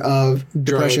pattern of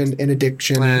depression and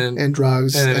addiction and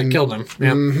drugs. And it killed him.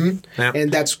 Yep. Mm-hmm. Yep.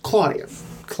 And that's Claudia.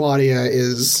 Claudia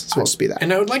is supposed to be that.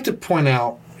 And I would like to point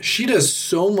out, she does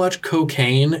so much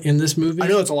cocaine in this movie. I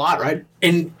know, it's a lot, right?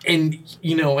 And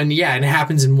it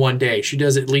happens in one day. She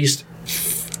does at least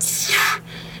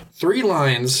 3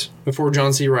 lines before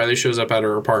John C. Reilly shows up at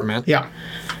her apartment. Yeah.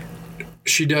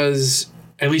 She does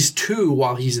at least 2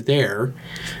 while he's there.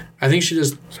 I think she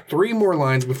does 3 more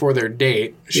lines before their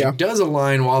date. She does a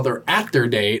line while they're at their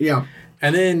date. Yeah.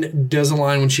 And then does a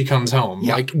line when she comes home.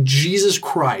 Yeah. Like, Jesus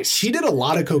Christ. She did a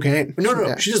lot of cocaine. No.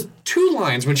 Yeah. She does 2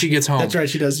 lines when she gets home. That's right.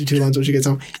 She does do 2 lines when she gets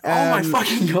home. Oh, my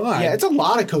fucking God. Yeah, it's a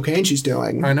lot of cocaine she's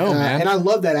doing. I know, man. And I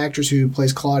love that actress who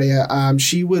plays Claudia.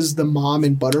 She was the mom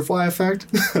in Butterfly Effect.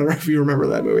 I don't know if you remember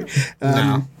that movie.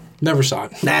 No. Never saw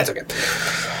it. Nah, it's okay.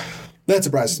 That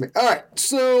surprises me. All right.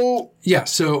 So... Yeah,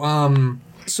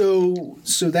 So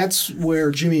that's where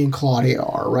Jimmy and Claudia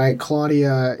are, right?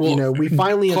 Claudia, we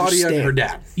finally understand. Claudia and her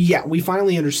dad. Yeah, we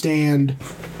finally understand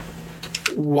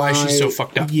why she's so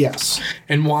fucked up. Yes.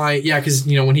 And why, because,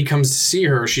 when he comes to see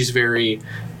her, she's very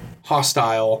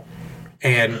hostile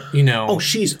and, Oh,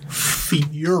 she's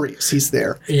furious he's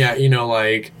there. Yeah, are you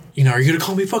going to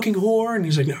call me fucking whore? And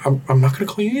he's like, no, I'm not going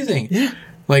to call you anything. Yeah.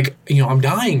 Like, I'm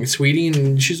dying, sweetie.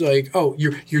 And she's like, oh,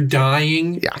 you're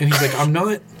dying? Yeah. And he's like,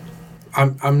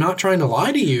 I'm not trying to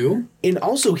lie to you. And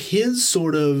also his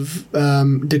sort of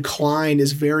decline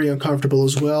is very uncomfortable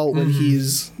as well when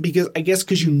because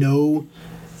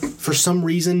for some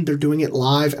reason they're doing it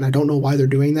live, and I don't know why they're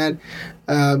doing that.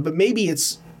 But maybe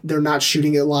they're not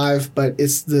shooting it live, but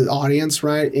it's the audience,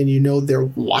 right? And they're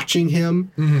watching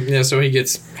him. Mm-hmm. Yeah, so he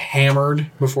gets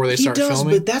hammered before they start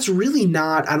filming. But that's really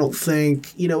not, I don't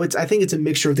think, I think it's a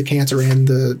mixture of the cancer and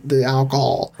the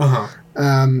alcohol.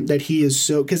 That he is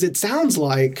so, because it sounds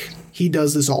like he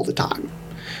does this all the time.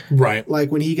 Right.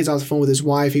 Like when he gets off the phone with his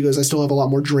wife, he goes, I still have a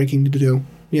lot more drinking to do,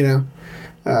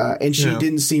 and she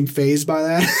didn't seem fazed by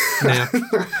that.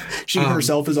 Yeah. She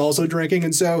herself is also drinking.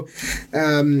 And so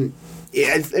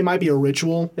it might be a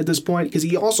ritual at this point, because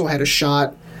he also had a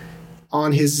shot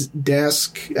on his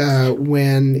desk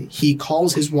when he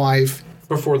calls his wife.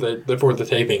 Before the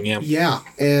taping, yeah. Yeah.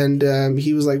 And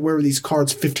he was like, where were these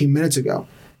cards 15 minutes ago?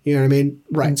 You know what I mean?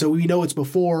 Right. So we know it's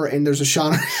before, and there's a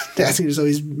shot on his desk, so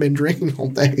he's been drinking all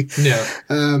day. Yeah.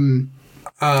 And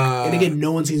again,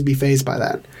 no one seems to be fazed by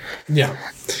that. Yeah.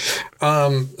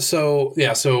 So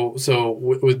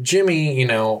with Jimmy,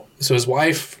 so his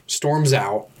wife storms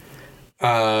out,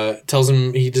 tells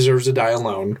him he deserves to die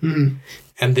alone,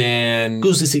 and then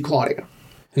goes to see Claudia.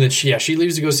 And then she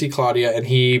leaves to go see Claudia, and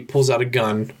he pulls out a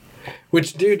gun.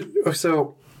 Which, dude,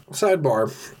 so,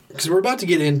 sidebar, because we're about to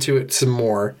get into it some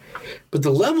more, but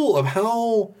the level of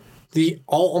how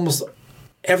almost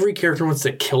every character wants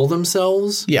to kill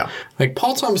themselves. Yeah. Like,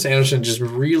 Paul Thomas Anderson just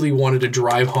really wanted to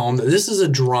drive home that this is a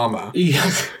drama.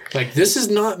 Yeah. Like, this is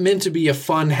not meant to be a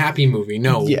fun, happy movie.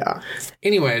 No. Yeah.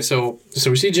 Anyway, so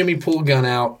we see Jimmy pull a gun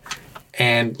out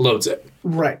and loads it.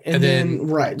 Right. And then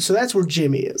right. So that's where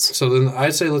Jimmy is. So then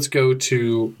I'd say let's go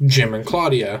to Jim and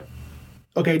Claudia.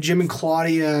 Okay, Jim and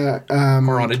Claudia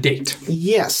are on a date.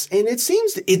 Yes, and it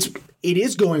seems it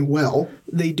is going well.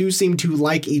 They do seem to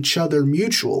like each other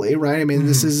mutually, right? I mean,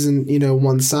 this isn't,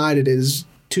 one-sided. It is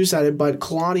two-sided, but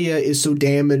Claudia is so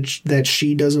damaged that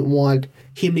she doesn't want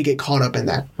him to get caught up in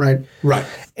that, right? Right.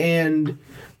 And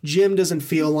Jim doesn't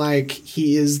feel like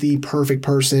he is the perfect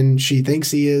person she thinks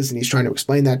he is, and he's trying to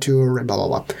explain that to her, and blah, blah,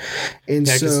 blah. And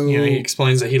yeah, so... he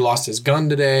explains that he lost his gun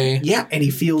today. Yeah, and he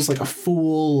feels like a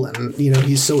fool, and,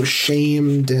 he's so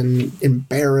ashamed and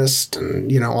embarrassed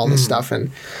and, all this stuff. And,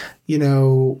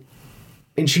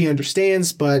 and she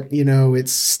understands, but,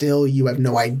 it's still, you have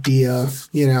no idea,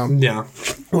 Yeah.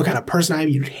 what kind of person I am.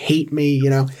 You'd hate me,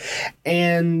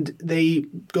 and they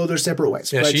go their separate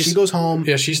ways. Yeah, right? She goes home.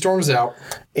 Yeah, she storms out.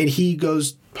 And he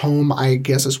goes home, I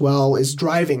guess, as well, is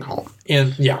driving home.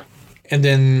 And, and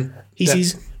then... He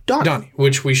sees Donnie.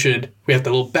 Which we have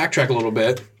to backtrack a little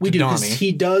bit. We do, because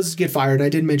he does get fired. I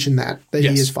did mention that he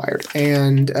is fired.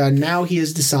 And now he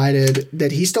has decided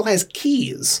that he still has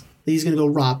keys. That he's going to go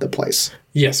rob the place.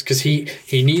 Yes, because he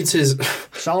needs his...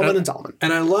 Solomon and Solomon.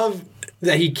 And I love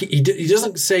that he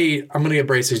doesn't say, I'm going to get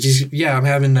braces. I'm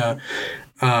having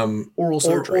oral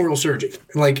surgery. Oral surgery.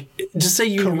 Like, just say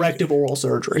you... Corrective oral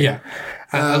surgery. Yeah.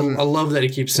 I love that he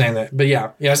keeps saying that. But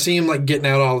yeah, I see him getting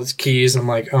out all his keys. And I'm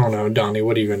like, oh no, Donnie,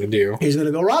 what are you going to do? He's going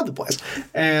to go rob the place.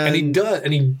 And he does.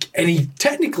 And he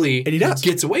technically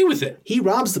gets away with it. He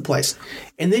robs the place.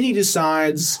 And then he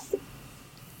decides...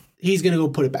 He's going to go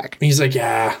put it back. And he's like,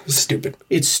 yeah, it's stupid.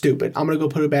 It's stupid. I'm going to go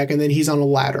put it back. And then he's on a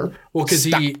ladder. Well, because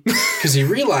he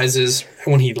realizes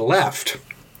when he left,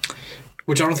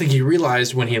 which I don't think he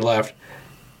realized when he left,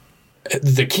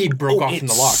 the key broke off in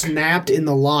the lock. Snapped in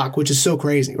the lock, which is so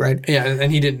crazy, right? Yeah,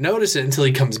 and he didn't notice it until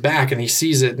he comes back and he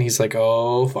sees it and he's like,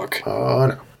 oh, fuck. Oh,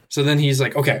 no. So then he's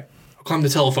like, okay, I'll climb the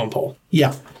telephone pole.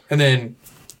 Yeah. And then...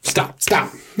 Stop.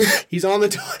 He's on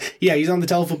the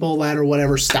telephone pole ladder,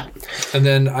 whatever. Stop. And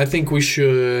then I think we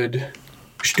should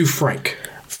do Frank.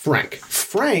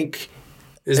 Frank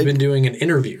has been doing an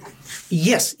interview.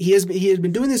 Yes, he has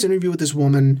been doing this interview with this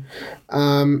woman,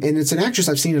 and it's an actress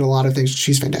I've seen in a lot of things.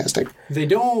 She's fantastic. They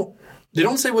don't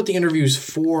say what the interview's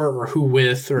for or who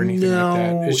with or anything like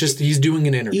that. It's just he's doing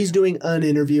an interview. He's doing an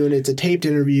interview, and it's a taped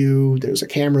interview. There's a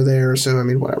camera there, so, I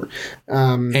mean, whatever.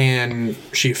 And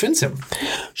she offends him.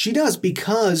 She does,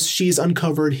 because she's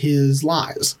uncovered his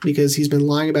lies. Because he's been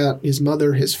lying about his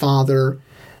mother, his father.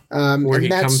 Where he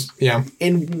comes, yeah.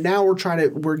 And now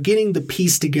we're getting the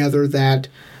piece together that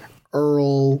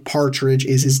Earl Partridge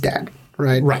is his dad.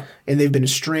 Right. And they've been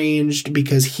estranged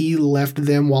because he left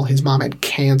them while his mom had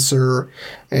cancer,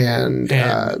 and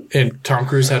Tom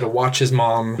Cruise had to watch his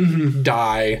mom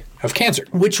die of cancer.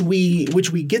 Which we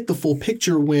get the full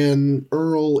picture when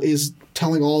Earl is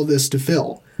telling all this to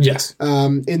Phil. Yes.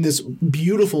 In this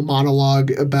beautiful monologue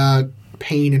about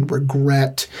pain and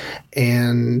regret,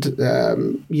 and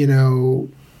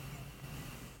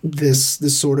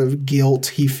this sort of guilt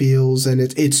he feels, and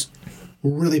it's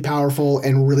really powerful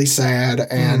and really sad.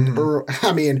 And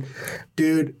I mean,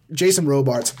 dude, Jason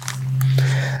Robards.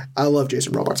 I love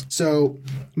Jason Robards. So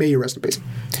may you rest in peace.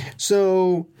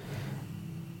 So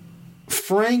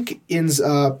Frank ends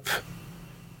up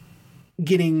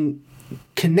getting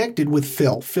connected with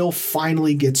Phil. Phil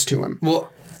finally gets to him.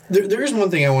 Well, there is one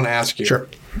thing I want to ask you. Sure.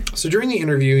 So during the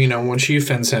interview, when she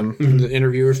offends him, the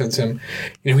interviewer offends him,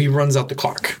 he runs out the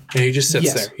clock. And he just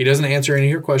sits there. He doesn't answer any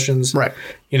of your questions. Right.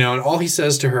 And all he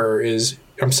says to her is,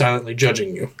 I'm silently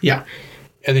judging you. Yeah.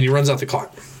 And then he runs out the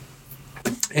clock.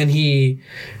 And she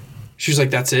was like,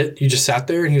 that's it? You just sat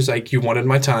there? And he was like, you wanted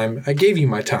my time. I gave you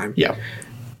my time. Yeah.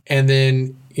 And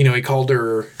then, he called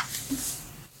her...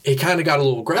 He kind of got a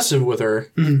little aggressive with her,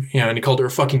 and he called her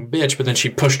a fucking bitch, but then she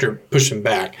pushed him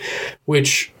back.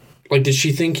 Which, did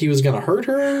she think he was going to hurt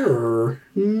her, or?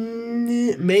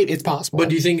 Maybe, it's possible. But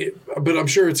do you think, but I'm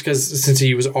sure it's because since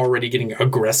he was already getting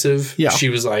aggressive, she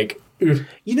was like, ugh.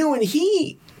 And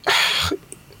he,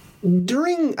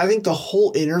 during, I think the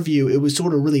whole interview, it was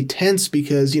sort of really tense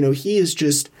because, he is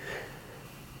just,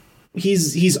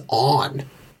 he's on.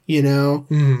 You know,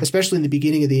 especially in the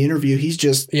beginning of the interview,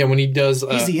 he's when he does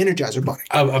he's the Energizer Bunny.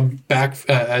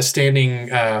 a standing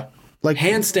Like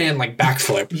handstand, like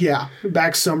backflip. Yeah,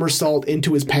 back somersault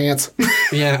into his pants.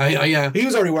 Yeah. He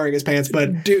was already wearing his pants,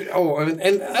 but Dude,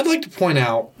 and I'd like to point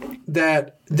out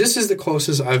that this is the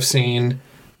closest I've seen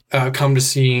come to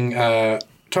seeing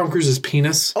Tom Cruise's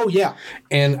penis. oh yeah,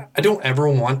 And I don't ever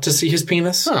want to see his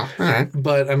penis. oh all right,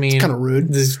 But I mean, kinda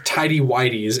rude. These tidy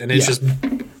whities, and it's just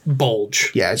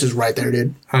bulge. yeah, it's just right there,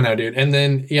 dude. I know, dude. And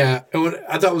then and what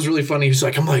I thought was really funny. He's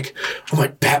like, I'm like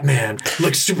Batman,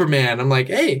 like Superman. I'm like,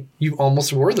 hey, you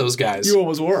almost were those guys. You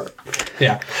almost were.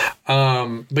 Yeah.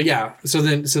 But yeah. So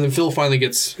then Phil finally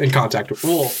gets in contact with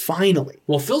Wolf. Finally,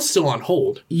 Well, Phil's still on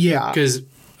hold yeah. because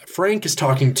Frank is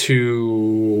talking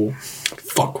to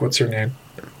what's her name?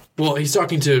 Well, he's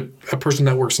talking to a person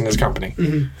that works in his company.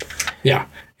 Mm-hmm. Yeah.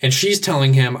 And she's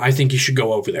telling him, I think you should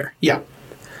go over there. Yeah.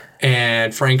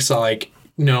 And Frank's like,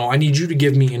 no, I need you to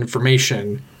give me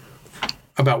information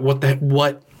about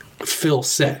what Phil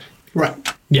said. Right.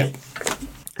 Yeah.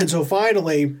 And so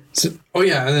finally,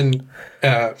 And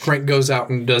then Frank goes out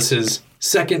and does his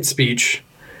second speech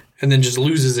and then just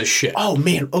loses his shit. oh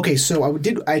man, okay, so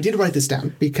I did write this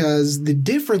down because the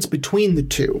difference between the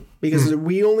two, because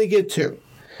we only get two.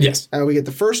 Yes. We get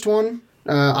the first one,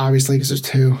 obviously, because there's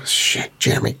two. Shit,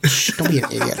 Jeremy, don't be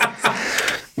an idiot.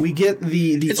 We get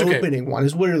the okay. opening one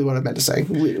is literally what I meant to say.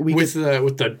 We With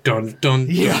the dun dun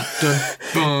Yeah. dun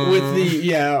dun. with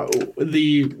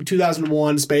the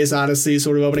 2001 Space Odyssey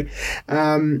sort of opening,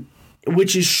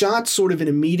 which is shot sort of in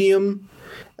a medium.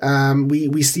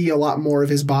 We see a lot more of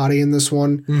his body in this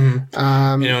one.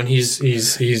 Mm-hmm. And he's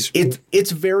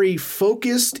It's very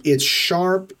focused. It's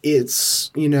sharp.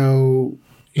 It's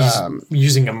he's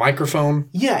using a microphone.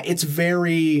 yeah. It's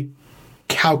very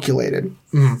calculated.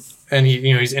 And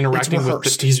he's interacting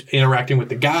rehearsed. he's interacting with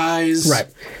the guys. Right.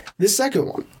 This second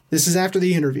one. This is after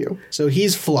the interview, so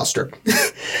he's flustered.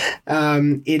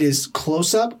 It is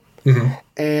close up,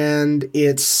 and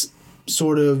it's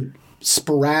sort of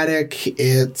sporadic.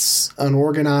 It's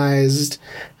unorganized.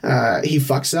 He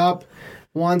fucks up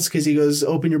once because he goes,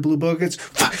 "Open your blue booklets,"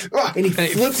 and he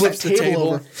flips the table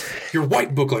over. Your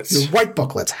white booklets. Your white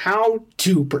booklets. How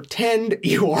to pretend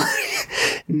you are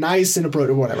nice and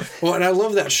appropriate, whatever. Well, and I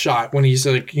love that shot when he's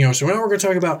like, so now we're going to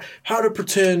talk about how to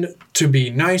pretend to be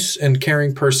nice and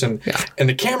caring person. Yeah. And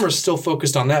the camera's still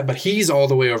focused on that, but he's all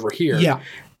the way over here. Yeah.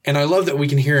 And I love that we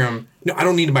can hear him. No, I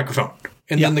don't need a microphone.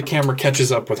 And then the camera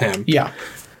catches up with him. Yeah.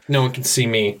 No one can see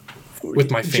me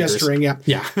with my fingers. Gesturing, yeah.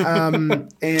 Yeah.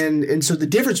 And so the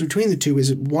difference between the two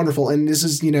is wonderful. And this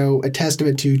is, a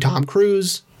testament to Tom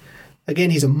Cruise.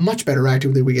 Again, he's a much better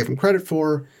actor than we give him credit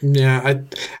for. Yeah.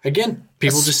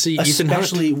 People just see Ethan Hunt.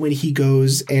 Especially when he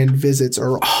goes and visits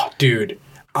Earl. Oh, dude.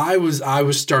 I was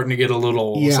starting to get a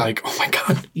little, I was like, oh my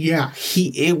God. Yeah.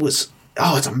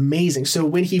 It's amazing. So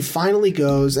when he finally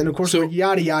goes, and of course we're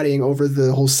yada-yadaing over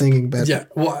the whole singing bit. Yeah.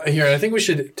 Well, here, I think we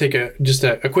should take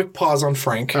a quick pause on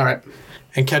Frank. All right.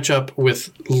 And catch up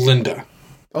with Linda.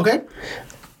 Okay.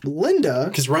 Linda.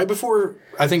 Because right before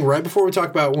we talk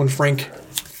about when Frank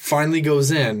finally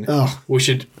goes in, we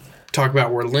should talk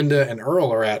about where Linda and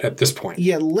Earl are at this point.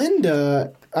 Yeah,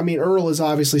 Linda, Earl is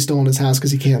obviously still in his house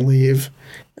because he can't leave.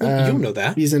 You know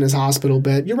that. He's in his hospital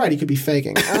bed. You're right, he could be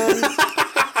faking.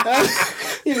 Yeah,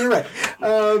 you're right.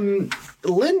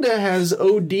 Linda has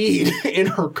OD'd in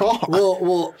her car.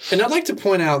 Well, and I'd like to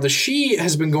point out that she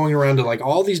has been going around to like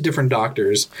all these different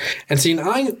doctors and seeing.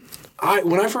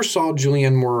 When I first saw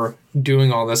Julianne Moore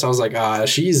doing all this, I was like,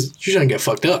 she's gonna get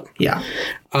fucked up. Yeah.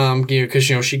 Because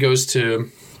she goes to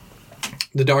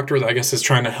the doctor that I guess is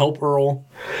trying to help Earl,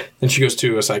 then she goes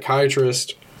to a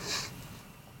psychiatrist,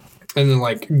 and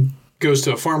then goes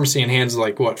to a pharmacy and hands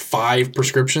 5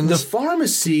 prescriptions.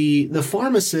 The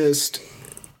pharmacist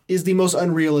is the most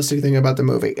unrealistic thing about the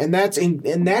movie, and that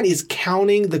is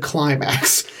counting the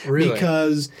climax. Really?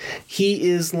 Because he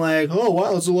is like, oh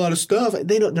wow, that's a lot of stuff.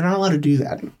 They're not allowed to do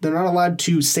that. They're not allowed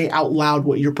to say out loud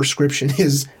what your prescription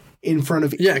is in front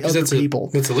of other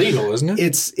people. That's illegal, isn't it?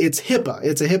 It's HIPAA.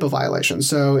 It's a HIPAA violation.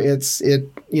 So that's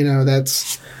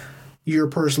your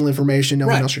personal information. No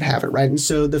one else should have it, right? And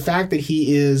so the fact that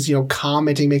he is,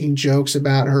 commenting, making jokes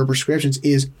about her prescriptions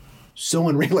is so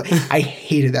unreal. I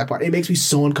hated that part. It makes me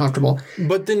so uncomfortable.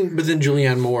 But then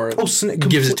Julianne Moore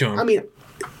gives it to him.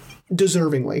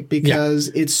 Deservingly, because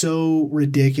it's so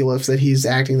ridiculous that he's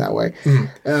acting that way.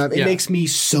 It makes me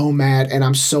so mad, and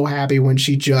I'm so happy when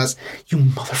she just, you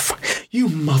motherfucker,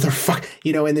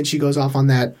 and then she goes off on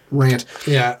that rant.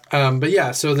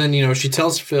 Yeah. So then, she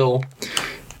tells Phil,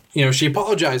 she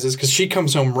apologizes because she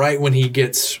comes home right when he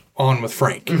gets on with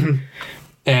Frank.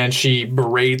 and she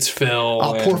berates Phil.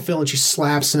 Oh, poor Phil, and she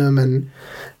slaps him, and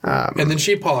then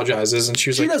she apologizes, and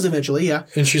she does eventually, yeah.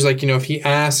 And she's like, if he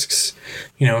asks,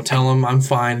 tell him I'm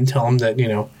fine, and tell him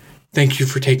that, thank you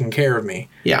for taking care of me.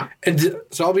 Yeah. And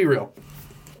so I'll be real.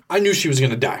 I knew she was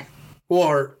going to die.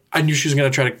 Or I knew she was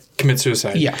going to try to commit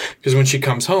suicide. Yeah. Because when she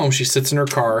comes home, she sits in her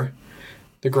car.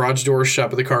 The garage door is shut,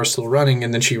 but the car is still running,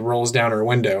 and then she rolls down her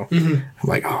window. Mm-hmm. I'm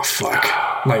like, oh, fuck.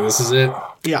 I'm like, this is it.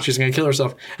 Yeah. She's going to kill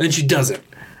herself. And then she doesn't.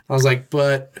 I was like,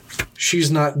 but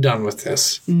she's not done with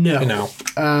this. No.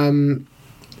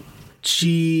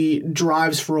 She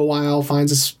drives for a while,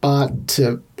 finds a spot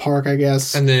to park, I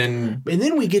guess. And then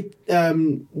we get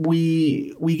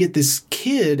we get this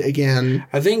kid again.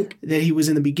 I think that he was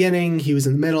in the beginning, he was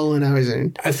in the middle, and now he's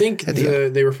in. I think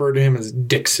they refer to him as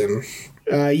Dixon.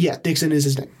 Yeah, Dixon is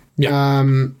his name. Yeah.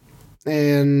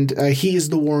 And he is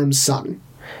the Worm's son.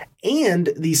 And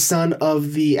the son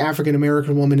of the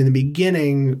African-American woman in the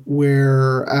beginning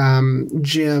where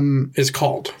Jim... is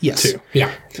called, yes. too.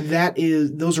 Yeah.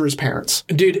 Those are his parents.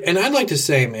 Dude, and I'd like to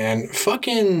say, man,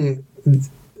 fucking...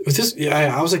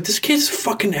 I was like, this kid's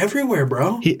fucking everywhere,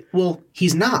 bro.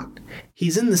 He's not.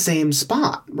 He's in the same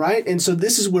spot, right? And so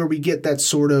this is where we get that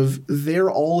sort of...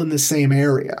 They're all in the same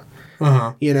area.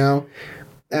 Uh-huh.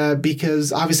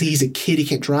 Because obviously he's a kid, he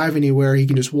can't drive anywhere, he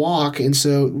can just walk, and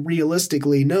so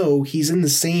realistically, no, he's in the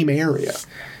same area,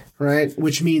 right?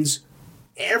 Which means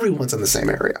everyone's in the same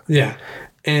area. Yeah.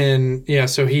 And yeah,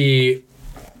 so he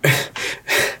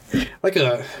like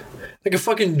a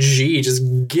fucking G just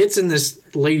gets in this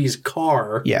lady's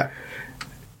car. Yeah.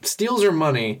 Steals her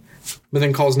money, but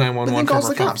then calls 911. But then calls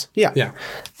the cops. Yeah. Yeah.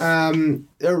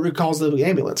 Or calls the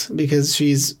ambulance because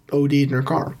she's OD'd in her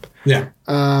car. Yeah.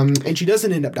 And she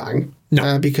doesn't end up dying.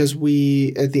 No. Because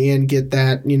we, at the end, get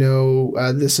that,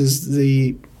 this is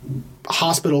the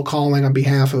hospital calling on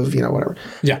behalf of, whatever.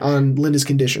 Yeah. On Linda's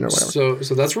condition or whatever.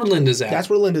 So that's where Linda's at. That's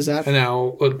where Linda's at. And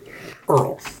now,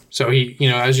 Earl. So he,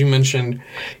 as you mentioned,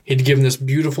 he'd given this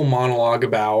beautiful monologue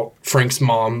about Frank's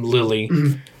mom, Lily,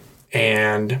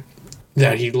 and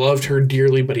that he loved her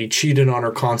dearly, but he cheated on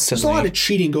her constantly. There's a lot of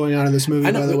cheating going on in this movie,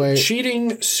 by the way.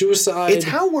 Cheating, suicide. It's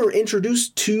how we're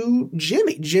introduced to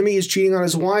Jimmy. Jimmy is cheating on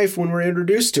his wife when we're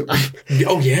introduced to him.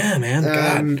 Oh, yeah, man.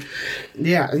 God.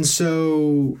 Yeah, and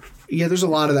so... Yeah, there's a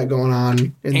lot of that going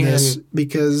on in this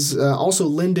because also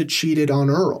Linda cheated on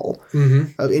Earl.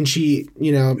 Mm-hmm. And she,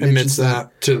 admits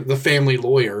that to the family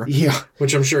lawyer. Yeah.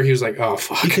 Which I'm sure he was like, oh,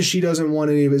 fuck. Because she doesn't want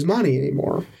any of his money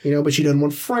anymore. But she doesn't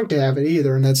want Frank to have it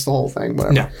either, and that's the whole thing.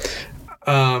 Whatever.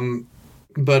 No.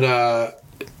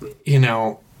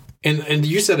 And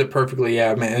you said it perfectly,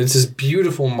 yeah, man. It's this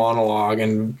beautiful monologue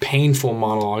and painful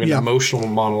monologue and emotional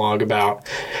monologue about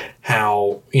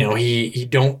how, he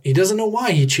doesn't know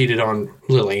why he cheated on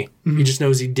Lily. Mm-hmm. He just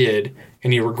knows he did,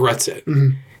 and he regrets it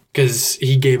because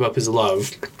he gave up his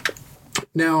love.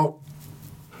 Now,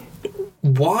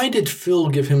 why did Phil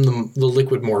give him the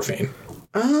liquid morphine?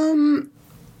 I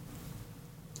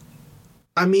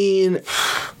mean...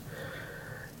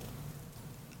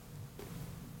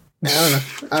 I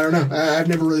don't know. I've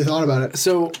never really thought about it.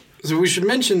 So we should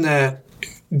mention that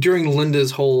during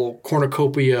Linda's whole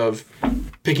cornucopia of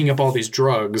picking up all these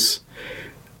drugs,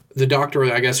 the doctor,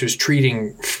 I guess, who's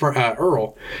treating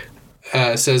Earl,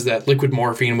 says that liquid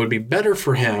morphine would be better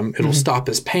for him. It'll stop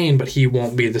his pain, but he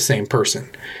won't be the same person.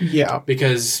 Yeah.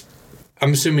 Because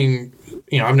I'm assuming...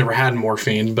 I've never had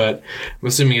morphine, but I'm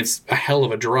assuming it's a hell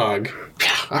of a drug.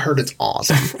 I heard it's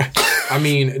awesome. I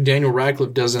mean, Daniel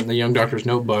Radcliffe does it in The Young Doctor's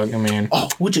Notebook. I mean... Oh,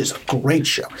 which is a great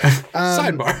show.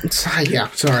 Sidebar. Yeah,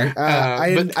 sorry.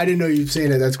 I didn't know you've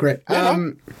seen it. That's great.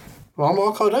 Yeah, well, I'm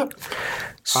all caught up.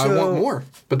 I want more,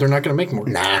 but they're not going to make more.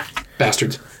 Nah.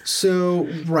 Bastards. So,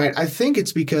 right. I think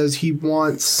it's because he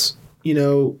wants...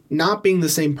 not being the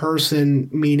same person,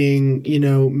 meaning,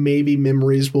 maybe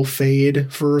memories will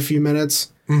fade for a few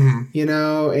minutes,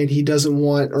 and he doesn't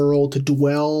want Earl to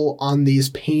dwell on these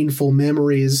painful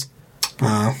memories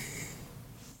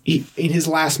in his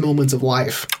last moments of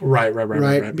life.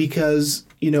 Right. Because,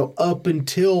 up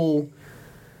until,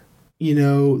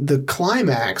 the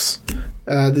climax,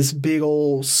 this big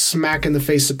old smack in the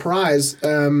face surprise,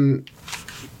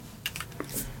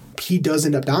 he does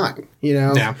end up dying,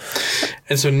 Yeah.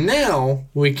 And so now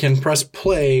we can press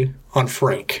play on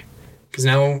Frank. Because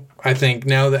now, I think,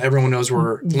 now that everyone knows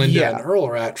where Linda and Earl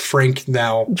are at, Frank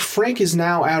is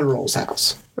now at Earl's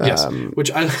house. Yes.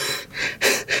 Which I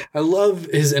I love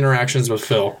his interactions with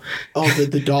Phil. Oh,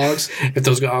 the dogs. If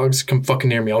those dogs come fucking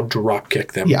near me, I'll drop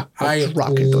kick them. Yeah, I'll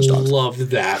drop kick those dogs. Loved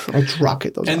that. I'll drop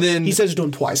kick those dogs. Then he says it to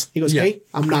him twice. He goes, "Hey,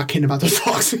 I'm not kidding about those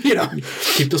dogs.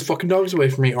 Keep those fucking dogs away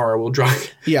from me, or I will drop."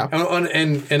 Yeah,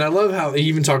 and I love how he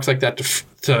even talks like that to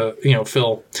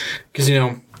Phil, because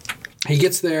he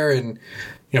gets there and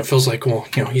Phil's like, well,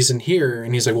 he's in here,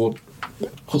 and he's like, well,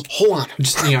 hold on,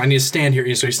 just I need to stand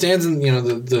here. So he stands in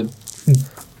the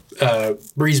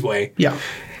breezeway. Yeah,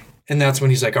 and that's when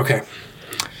he's like, okay,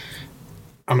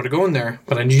 I'm gonna go in there,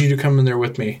 but I need you to come in there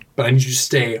with me, but I need you to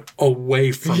stay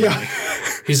away from me.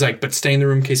 He's like, but stay in the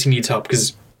room in case he needs help,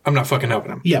 because I'm not fucking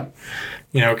helping him. Yeah,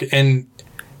 and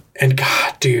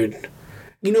God, dude.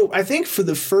 I think for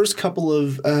the first couple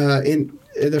of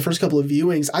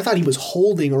viewings, I thought he was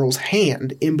holding Earl's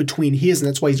hand in between his, and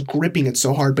that's why he's gripping it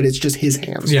so hard. But it's just his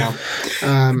hands. Yeah,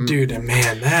 dude, and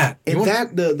man,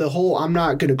 the whole "I'm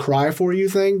not gonna cry for you"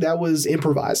 thing, that was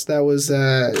improvised. That was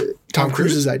Tom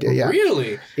Cruise's idea. Yeah,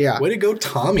 really. Yeah, way to go,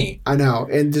 Tommy. I know,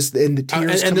 and the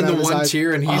tears, and then the one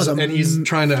tear, and he's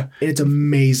trying to. It's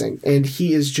amazing, and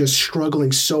he is just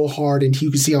struggling so hard, and you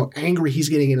can see how angry he's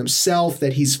getting in himself,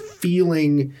 that he's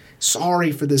feeling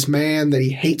sorry for this man that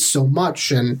he hates so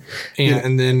much, and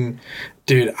then,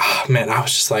 dude, man, I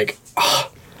was just like,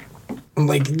 I'm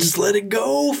like, just let it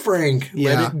go, Frank.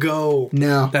 Yeah. Let it go.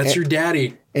 No, that's your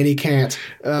daddy, and he can't.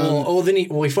 Then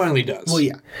he finally does. Well,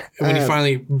 yeah, when he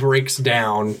finally breaks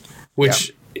down,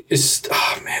 which. Is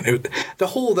that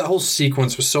whole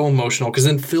sequence was so emotional, because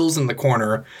then Phil's in the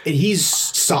corner and he's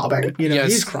sobbing.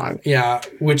 He's crying. Yeah,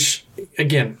 which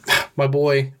again, my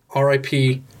boy,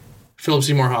 R.I.P. Philip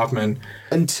Seymour Hoffman.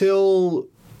 Until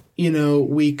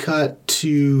we cut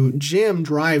to Jim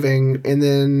driving, and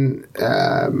then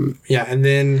and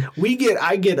then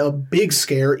I get a big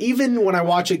scare even when I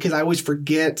watch it, because I always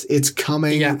forget it's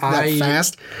coming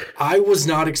fast. I was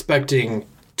not expecting.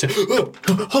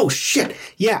 Oh shit.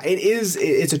 Yeah, it is.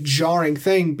 It's a jarring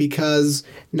thing, because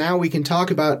now we can talk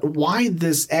about why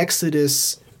this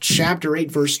Exodus chapter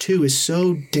 8 verse 2 is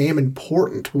so damn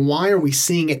important. Why are we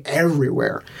seeing it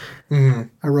everywhere? Mm-hmm.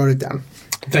 I wrote it down.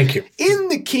 Thank you. In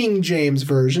the King James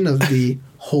Version of the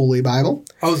Holy Bible.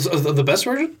 Oh, the best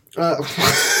version?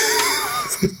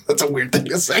 That's a weird thing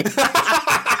to say.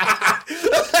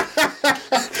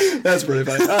 That's pretty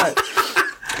funny. All right.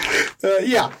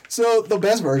 So the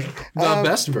best version. The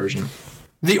best version.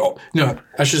 I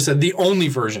should have said the only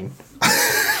version.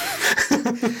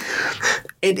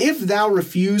 And if thou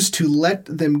refuse to let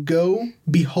them go,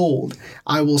 behold,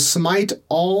 I will smite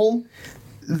all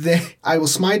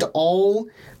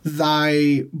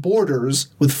thy borders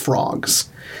with frogs.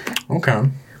 Okay.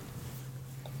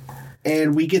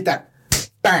 And we get that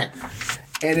bang,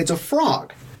 and it's a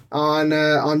frog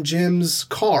on Jim's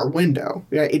car window.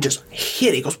 Yeah, it just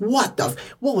hit. He goes, what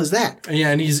was that? Yeah,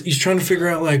 and he's trying to figure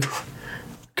out, like,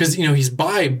 because he's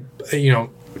by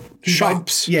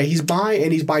shops. He's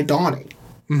by Donnie,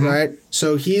 mm-hmm. right?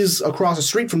 So he's across the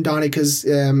street from Donnie, because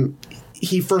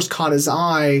he first caught his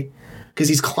eye because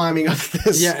he's climbing up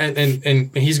this. Yeah,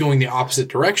 and he's going the opposite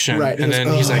direction, right? And then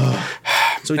he's like,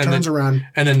 so he turns around,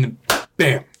 and then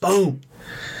bam, boom.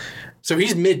 So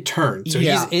he's mid-turn. So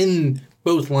he's in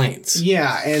both lanes.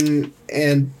 Yeah, and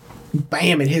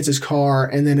bam, it hits his car,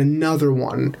 and then another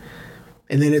one,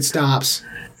 and then it stops,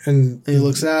 and he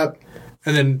looks up,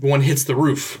 and then one hits the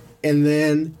roof, and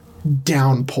then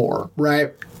downpour,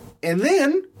 right? And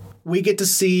then we get to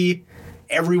see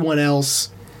everyone else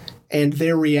and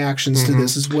their reactions mm-hmm. to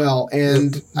this as well.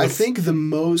 And I think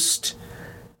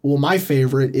my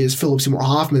favorite is Philip Seymour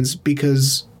Hoffman's,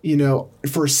 because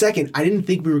for a second, I didn't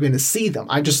think we were going to see them.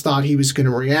 I just thought he was going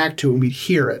to react to it and we'd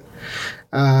hear it.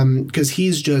 Because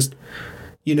he's just,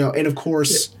 and of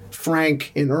course,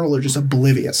 Frank and Earl are just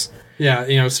oblivious.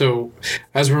 Yeah, so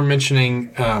as we're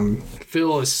mentioning,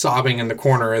 Phil is sobbing in the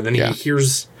corner, and then he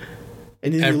hears...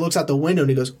 And then he looks out the window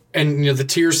and he goes... And, the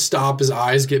tears stop, his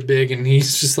eyes get big, and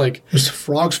he's just like... There's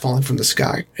frogs falling from the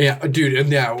sky. Yeah, dude,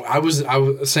 and I was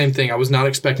same thing. I was not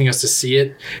expecting us to see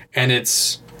it, and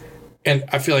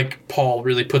I feel like Paul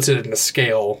really puts it in a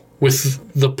scale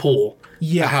with the pool.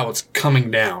 Yeah. How it's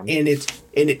coming down. And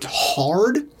it's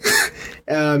hard.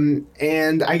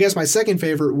 And I guess my second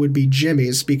favorite would be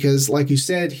Jimmy's, because like you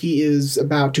said, he is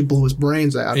about to blow his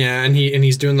brains out. Yeah, and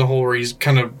he's doing the whole where he's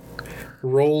kind of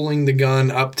rolling the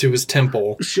gun up to his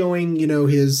temple, showing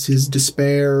his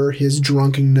despair, his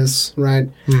drunkenness, right?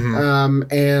 Mm-hmm.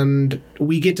 And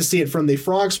we get to see it from the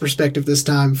frog's perspective this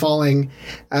time, falling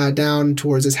down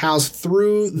towards his house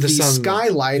through the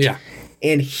skylight,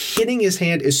 and hitting his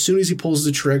hand as soon as he pulls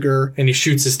the trigger, and he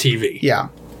shoots his TV. Yeah,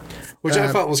 which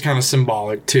I thought was kind of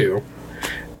symbolic too.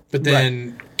 but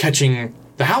then catching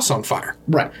the house on fire.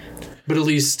 Right. But at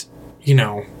least, he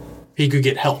could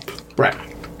get help. Right.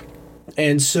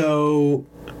 And so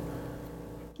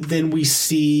then we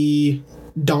see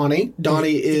Donnie.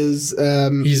 Donnie is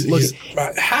He's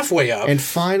about halfway up. and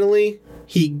finally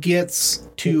he gets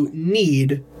to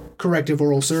need corrective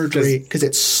oral surgery because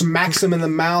it smacks him in the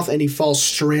mouth and he falls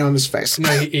straight on his face. No,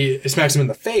 he smacks him in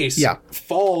the face. Yeah.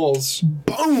 Falls.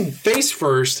 Boom. Face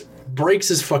first. Breaks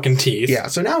his fucking teeth. Yeah,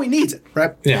 so now he needs it,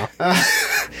 right? Yeah.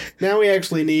 Now he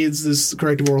actually needs this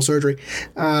corrective oral surgery.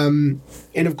 And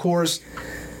of course,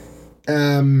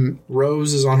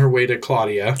 Rose is on her way to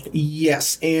Claudia.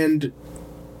 yes, and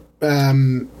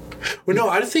Well, no,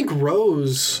 I think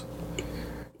Rose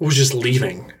was just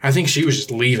leaving. I think she was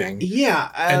just leaving.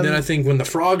 yeah. And then I think when the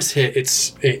frogs hit,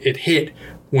 it hit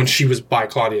when she was by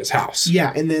Claudia's house.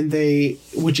 Yeah, and then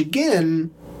which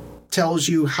again tells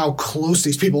you how close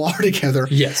these people are together.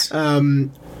 Yes.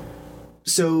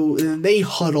 So they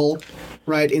huddle,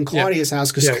 right, in Claudia's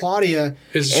house because Claudia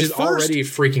She's already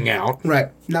freaking out. Right.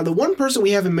 Now, the one person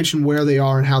we haven't mentioned where they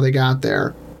are and how they got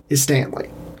there is Stanley.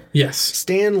 Yes.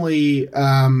 Stanley,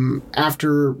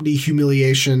 after the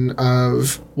humiliation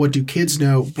of What Do Kids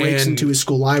Know, breaks into his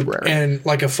school library. And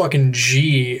like a fucking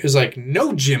G is like,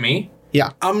 no, Jimmy.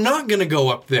 Yeah. I'm not going to go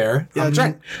up there. Yeah, that's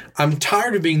right. I'm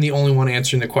tired of being the only one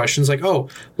answering the questions. Like, oh,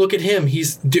 look at him.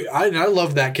 I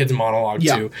love that kid's monologue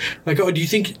too. Like, oh, do you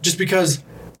think just because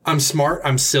I'm smart,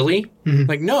 I'm silly? Mm-hmm.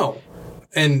 Like, no.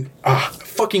 And I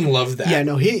fucking love that. Yeah,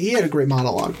 no, he had a great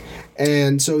monologue.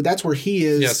 And so that's where he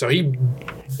is. Yeah, so he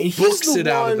and books it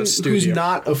out of the studio. Who's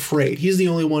not afraid. He's the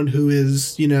only one who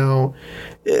is,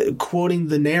 quoting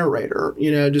the narrator,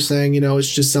 just saying,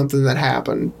 it's just something that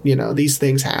happened. These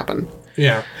things happen.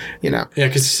 Yeah. Yeah,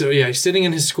 because he's sitting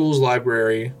in his school's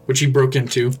library, which he broke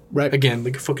into. Right. Again,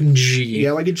 like a fucking G.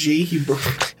 Yeah, like a G.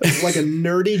 Like a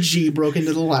nerdy G broke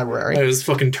into the library. It was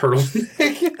fucking turtle.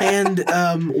 And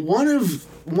one of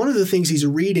the things he's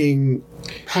reading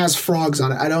has frogs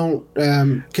on it. I don't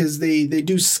because they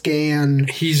do scan.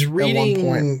 He's reading. At one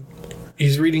point.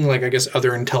 He's reading like I guess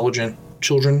other intelligent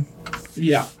children.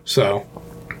 Yeah. So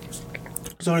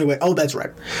anyway, that's right.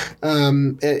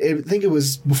 I think it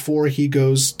was before he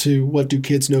goes to What Do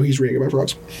Kids Know. He's reading about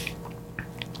frogs.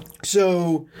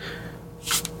 So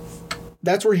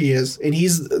that's where he is, and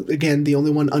he's again the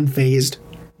only one unfazed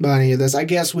by any of this. I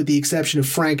guess with the exception of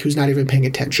Frank, who's not even paying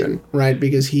attention, right?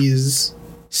 Because he's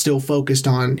still focused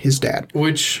on his dad.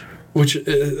 So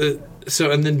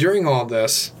and then during all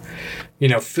this,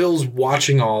 Phil's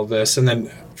watching all this, and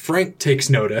then Frank takes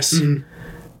notice. Mm-hmm.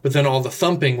 But then all the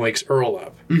thumping wakes Earl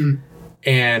up. Mm-hmm.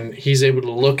 And he's able to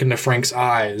look into Frank's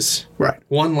eyes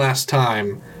one last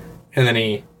time, and then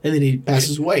he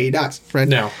passes away. He dies. Right?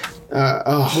 No.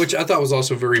 Which I thought was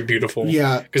also very beautiful.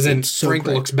 Yeah. Because then Frank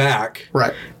looks back.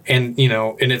 Right. And,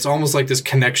 and it's almost like this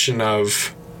connection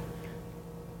of,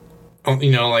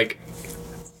 like,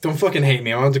 don't fucking hate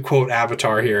me. I want to quote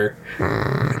Avatar here.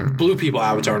 Blue People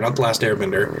Avatar, not The Last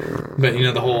Airbender. But,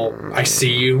 the whole, I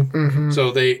see you. Mm-hmm.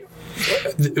 So they...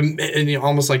 And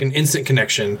almost like an instant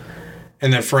connection,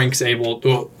 and then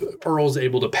Earl's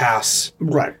able to pass,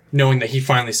 right, knowing that he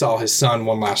finally saw his son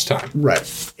one last time,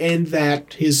 right, and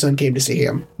that his son came to see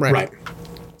him, right,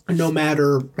 no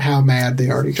matter how mad they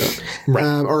are at each other,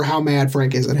 right, or how mad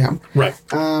Frank is at him, right.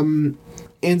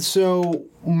 And so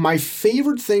my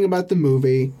favorite thing about the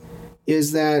movie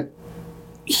is that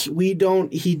he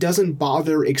doesn't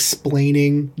bother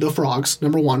explaining the frogs.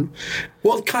 Number one,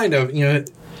 well, kind of,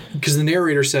 because the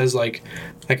narrator says like,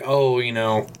 oh,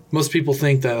 most people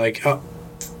think that like,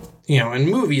 in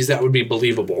movies that would be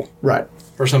believable, right,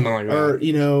 or something like that, or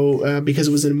because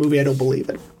it was in a movie, I don't believe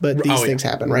it, but these things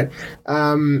happen, right?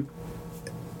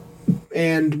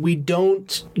 And we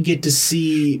don't get to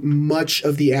see much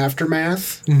of the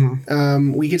aftermath.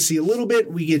 Mm-hmm. We get to see a little bit.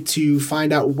 We get to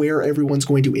find out where everyone's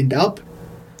going to end up.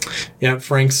 Yeah,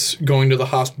 Frank's going to the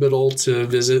hospital to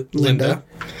visit Linda.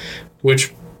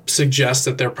 Which suggests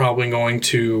that they're probably going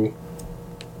to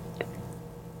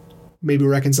maybe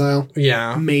reconcile.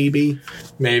 Yeah. Maybe.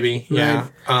 Yeah.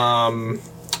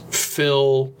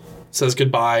 Phil says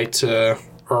goodbye to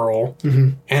Earl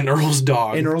and Earl's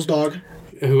dog.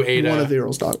 Who ate one of the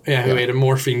Earl's dog. Yeah, who ate a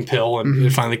morphine pill and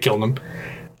it finally killed him.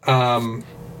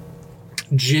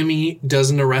 Jimmy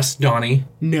doesn't arrest Donnie.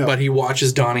 No. But he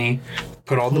watches Donnie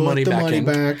put all the money back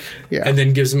in. Yeah. And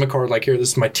then gives him a card like, here, this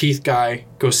is my teeth guy.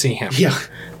 Go see him. Yeah.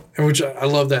 And which I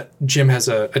love that Jim has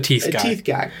a teeth guy. A teeth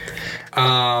guy.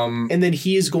 And then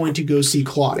he is going to go see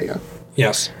Claudia.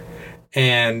 Yes.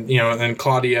 And, and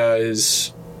Claudia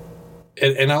is...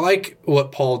 And I like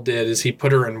what Paul did is he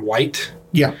put her in white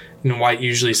Yeah. And white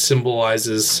usually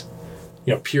symbolizes,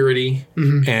 purity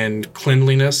and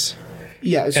cleanliness.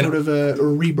 Yeah, it's sort of a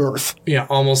rebirth. Yeah,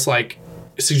 almost like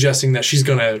suggesting that she's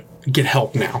going to get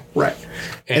help now. Right.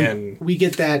 And we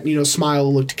get that,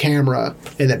 smile, look to camera,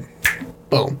 and then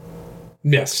boom.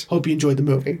 Yes. Hope you enjoyed the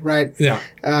movie, right? Yeah.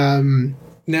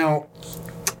 Now,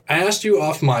 I asked you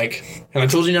off mic, and I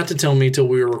told you not to tell me till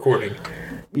we were recording.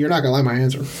 You're not going to like my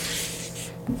answer.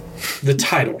 The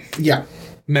title. Yeah.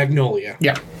 Magnolia.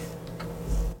 Yeah.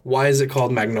 Why is it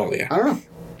called Magnolia? I don't know.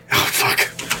 Oh, fuck.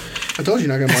 I told you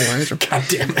you're not going to like my answer. God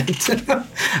damn it.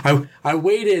 I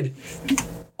waited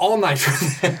all night for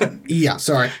that. Yeah,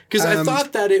 sorry. Because I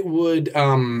thought that it would,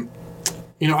 because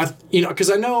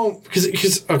I know,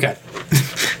 because okay.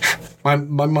 My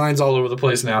mind's all over the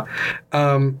place now.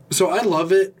 So I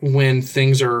love it when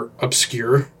things are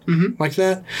obscure like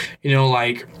that.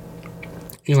 Like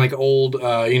old,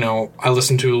 I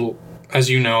listen to, as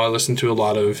you know, I listen to a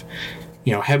lot of,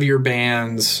 heavier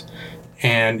bands.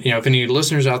 And, if any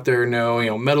listeners out there know,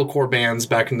 metalcore bands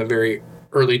back in the very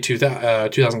early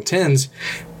 2010s,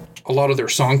 a lot of their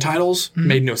song titles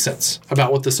made no sense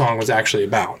about what the song was actually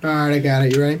about. All right, I got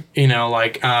it. You ready?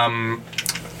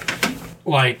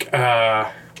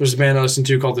 There's a band I listen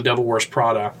to called The Devil Wears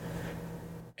Prada.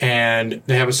 And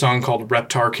they have a song called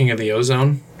Reptar, King of the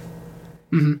Ozone.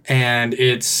 And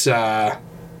it's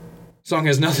song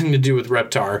has nothing to do with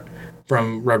Reptar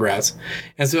from Rugrats.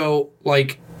 And so,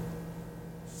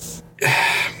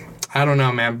 I don't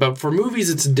know, man. But for movies,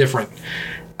 it's different.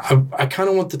 I kind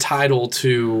of want the title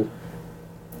to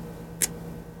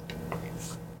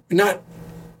I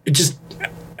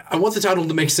want the title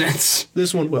to make sense.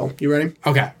 This one will. You ready?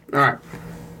 Okay. All right.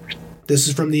 This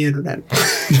is from the internet.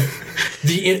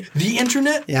 The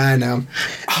internet? Yeah, I know.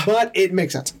 But it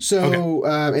makes sense. So,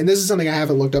 okay. And this is something I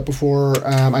haven't looked up before.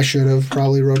 I should have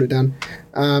probably wrote it down.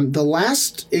 The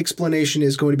last explanation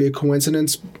is going to be a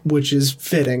coincidence, which is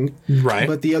fitting. Right.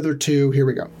 But the other two, here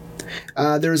we go.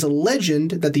 There is a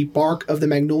legend that the bark of the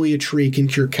magnolia tree can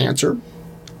cure cancer.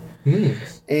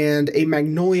 And a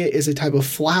magnolia is a type of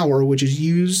flower which is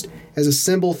used as a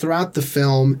symbol throughout the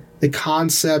film. The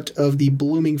concept of the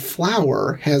blooming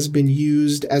flower has been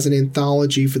used as an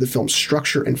anthology for the film's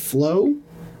structure and flow.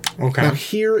 Okay. Now,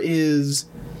 here is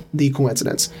the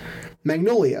coincidence.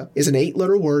 Magnolia is an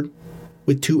 8-letter word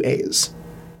with 2 A's,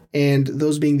 and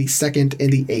those being the second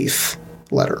and the 8th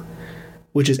letter,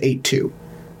 which is 8-2.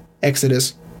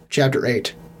 Exodus chapter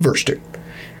 8, verse 2.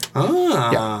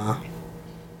 Ah. Yeah.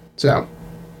 So.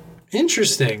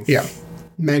 Interesting. Yeah.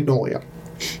 Magnolia.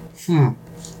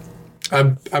 I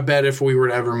bet if we were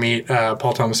to ever meet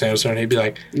Paul Thomas Anderson, he'd be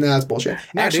like, "No, that's bullshit."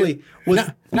 Actually,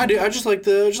 dude, I just like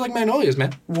Magnolias,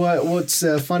 man. What's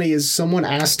funny is someone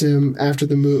asked him after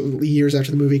the years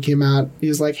after the movie came out. He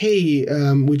was like, "Hey,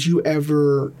 would you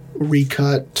ever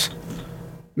recut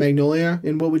Magnolia?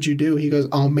 And what would you do?" He goes,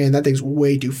 "Oh man, that thing's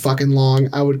way too fucking long.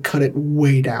 I would cut it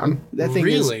way down." That thing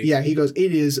really? Yeah. He goes,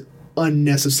 "It is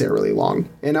unnecessarily long."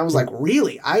 And I was like,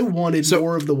 really? I wanted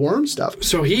more of the worm stuff.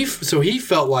 So he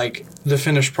felt like the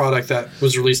finished product that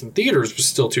was released in theaters was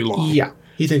still too long. Yeah,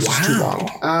 he thinks it's too long.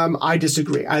 I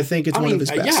disagree. I think it's one of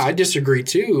his best. Yeah, I disagree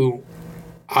too.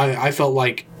 I felt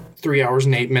like 3 hours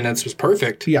and 8 minutes was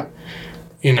perfect. Yeah.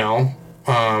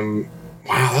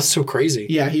 Wow, that's so crazy.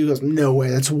 Yeah, he goes, "No way,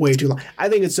 that's way too long." I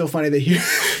think it's so funny that he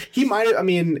might have,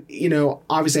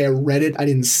 obviously I read it, I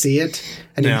didn't see it,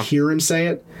 I didn't hear him say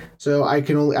it. So I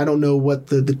don't know what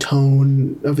the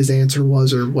tone of his answer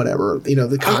was or whatever,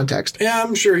 the context.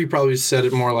 I'm sure he probably said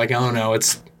it more like, "Oh no,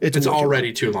 it's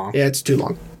already too long." Yeah, it's too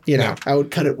long. I would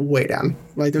cut it way down.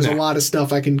 Like there's a lot of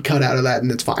stuff I can cut out of that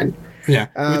and it's fine. Yeah,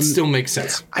 it still makes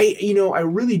sense. I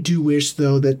really do wish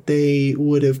though that they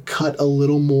would have cut a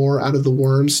little more out of the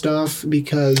worm stuff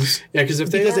because if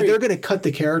they're going to cut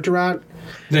the character out,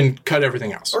 then cut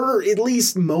everything else, or at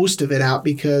least most of it out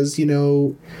because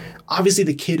obviously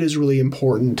the kid is really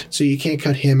important, so you can't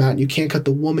cut him out and you can't cut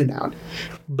the woman out,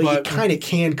 but you kind of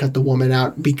can cut the woman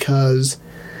out because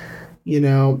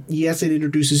yes, it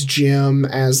introduces Jim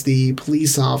as the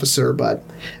police officer, but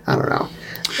I don't know.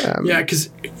 Because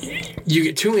you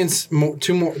get two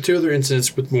other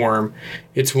incidents with Worm.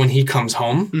 It's when he comes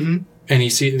home and he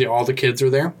sees all the kids are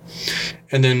there,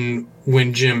 and then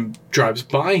when Jim drives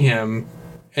by him,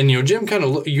 and Jim kind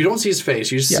of you don't see his face,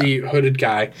 you just see a hooded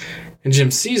guy, and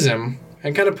Jim sees him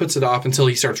and kind of puts it off until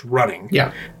he starts running.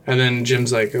 Yeah, and then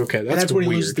Jim's like, "Okay, that's when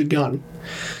weird." He loses the gun.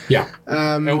 Yeah,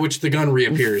 which the gun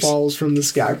reappears, falls from the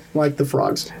sky like the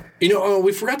frogs.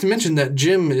 We forgot to mention that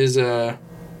Jim is a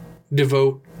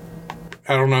devout.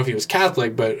 I don't know if he was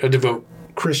Catholic, but a devout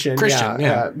Christian.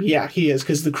 Yeah, yeah, he is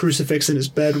because the crucifix in his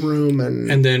bedroom,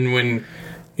 and then when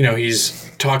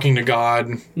he's talking to God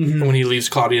when he leaves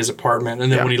Claudia's apartment,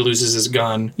 and then when he loses his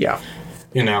gun. Yeah.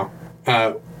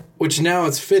 Which now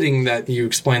it's fitting that you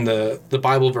explain the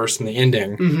Bible verse in the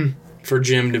ending for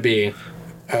Jim to be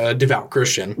a devout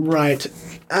Christian. Right.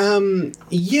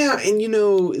 Yeah,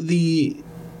 and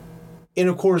and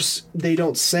of course they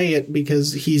don't say it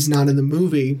because he's not in the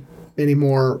movie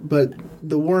anymore, but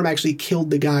the worm actually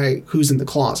killed the guy who's in the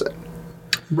closet.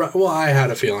 Right. Well, I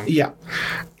had a feeling. Yeah.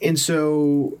 And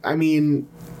so, I mean,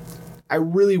 I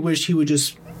really wish he would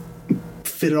just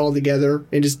fit it all together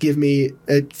and just give me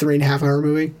a 3.5 hour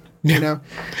movie.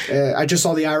 I just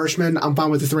saw The Irishman. I'm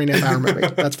fine with a 3.5 hour movie.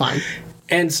 That's fine.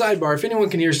 And sidebar, if anyone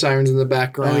can hear sirens in the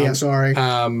background. Oh, yeah, sorry.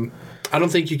 I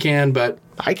don't think you can, but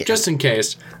I can. Just in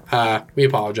case, we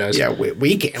apologize. Yeah,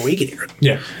 we can hear it.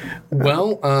 Yeah.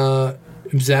 Well,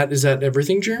 is that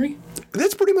everything, Jeremy?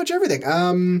 That's pretty much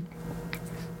everything.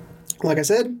 Like I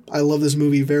said, I love this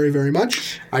movie very, very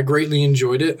much. I greatly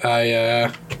enjoyed it.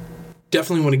 I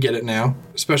definitely want to get it now.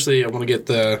 Especially I want to get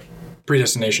the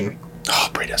Predestination. Oh,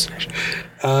 Predestination.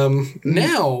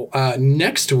 Now,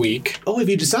 next week... Oh, have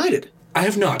you decided? I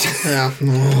have not. Yeah.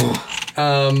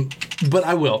 But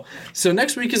I will. So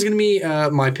next week is going to be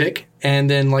my pick.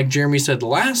 And then, like Jeremy said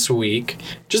last week,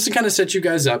 just to kind of set you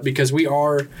guys up, because we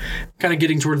are kind of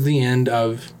getting towards the end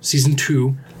of season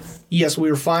 2. Yes, we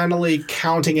were finally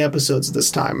counting episodes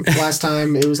this time. Last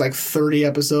time it was like 30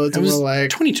 episodes, and we're like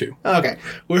 22. Okay,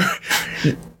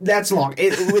 that's long.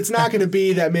 It's not going to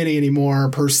be that many anymore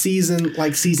per season.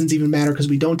 Like seasons even matter because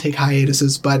we don't take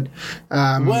hiatuses. But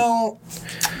we'll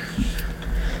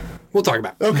talk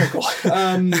about it. Okay, cool.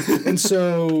 And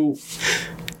so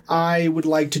I would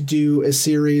like to do a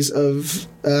series of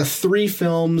 3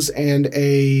 films and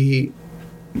a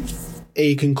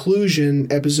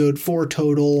conclusion, episode 4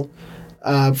 total,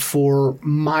 for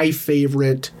my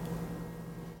favorite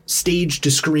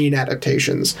stage-to-screen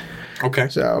adaptations. Okay.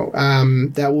 So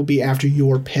that will be after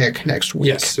your pick next week.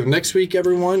 Yes. So next week,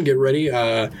 everyone, get ready.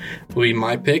 Will be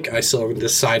my pick. I still haven't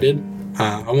decided.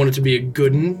 I want it to be a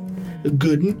good one. A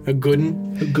good one. A good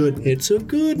one. A good one. It's a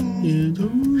good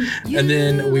one. And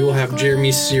then we will have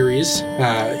Jeremy's series.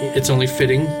 It's only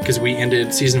fitting because we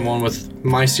ended season 1 with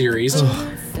my series.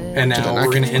 And now we're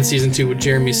going to end season 2 with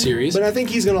Jeremy's series. But I think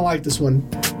he's going to like this one,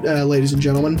 ladies and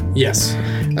gentlemen. Yes.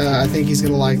 I think he's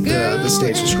going to like the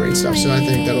stage-to-screen stuff, so I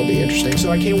think that'll be interesting.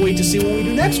 So I can't wait to see what we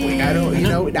do next week. I don't,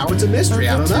 now it's a mystery.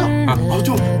 I don't know.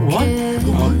 What?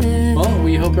 Well,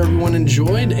 we hope everyone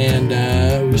enjoyed, and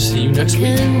we'll see you next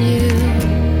week. Can you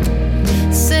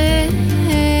save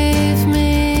me?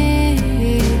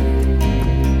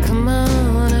 Come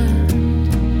on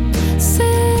and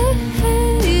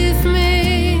save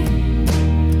me.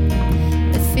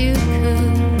 If you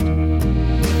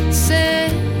could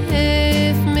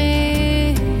save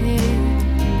me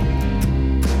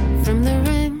from the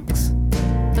ranks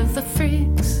of the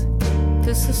freaks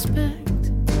who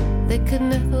suspect they could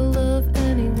never love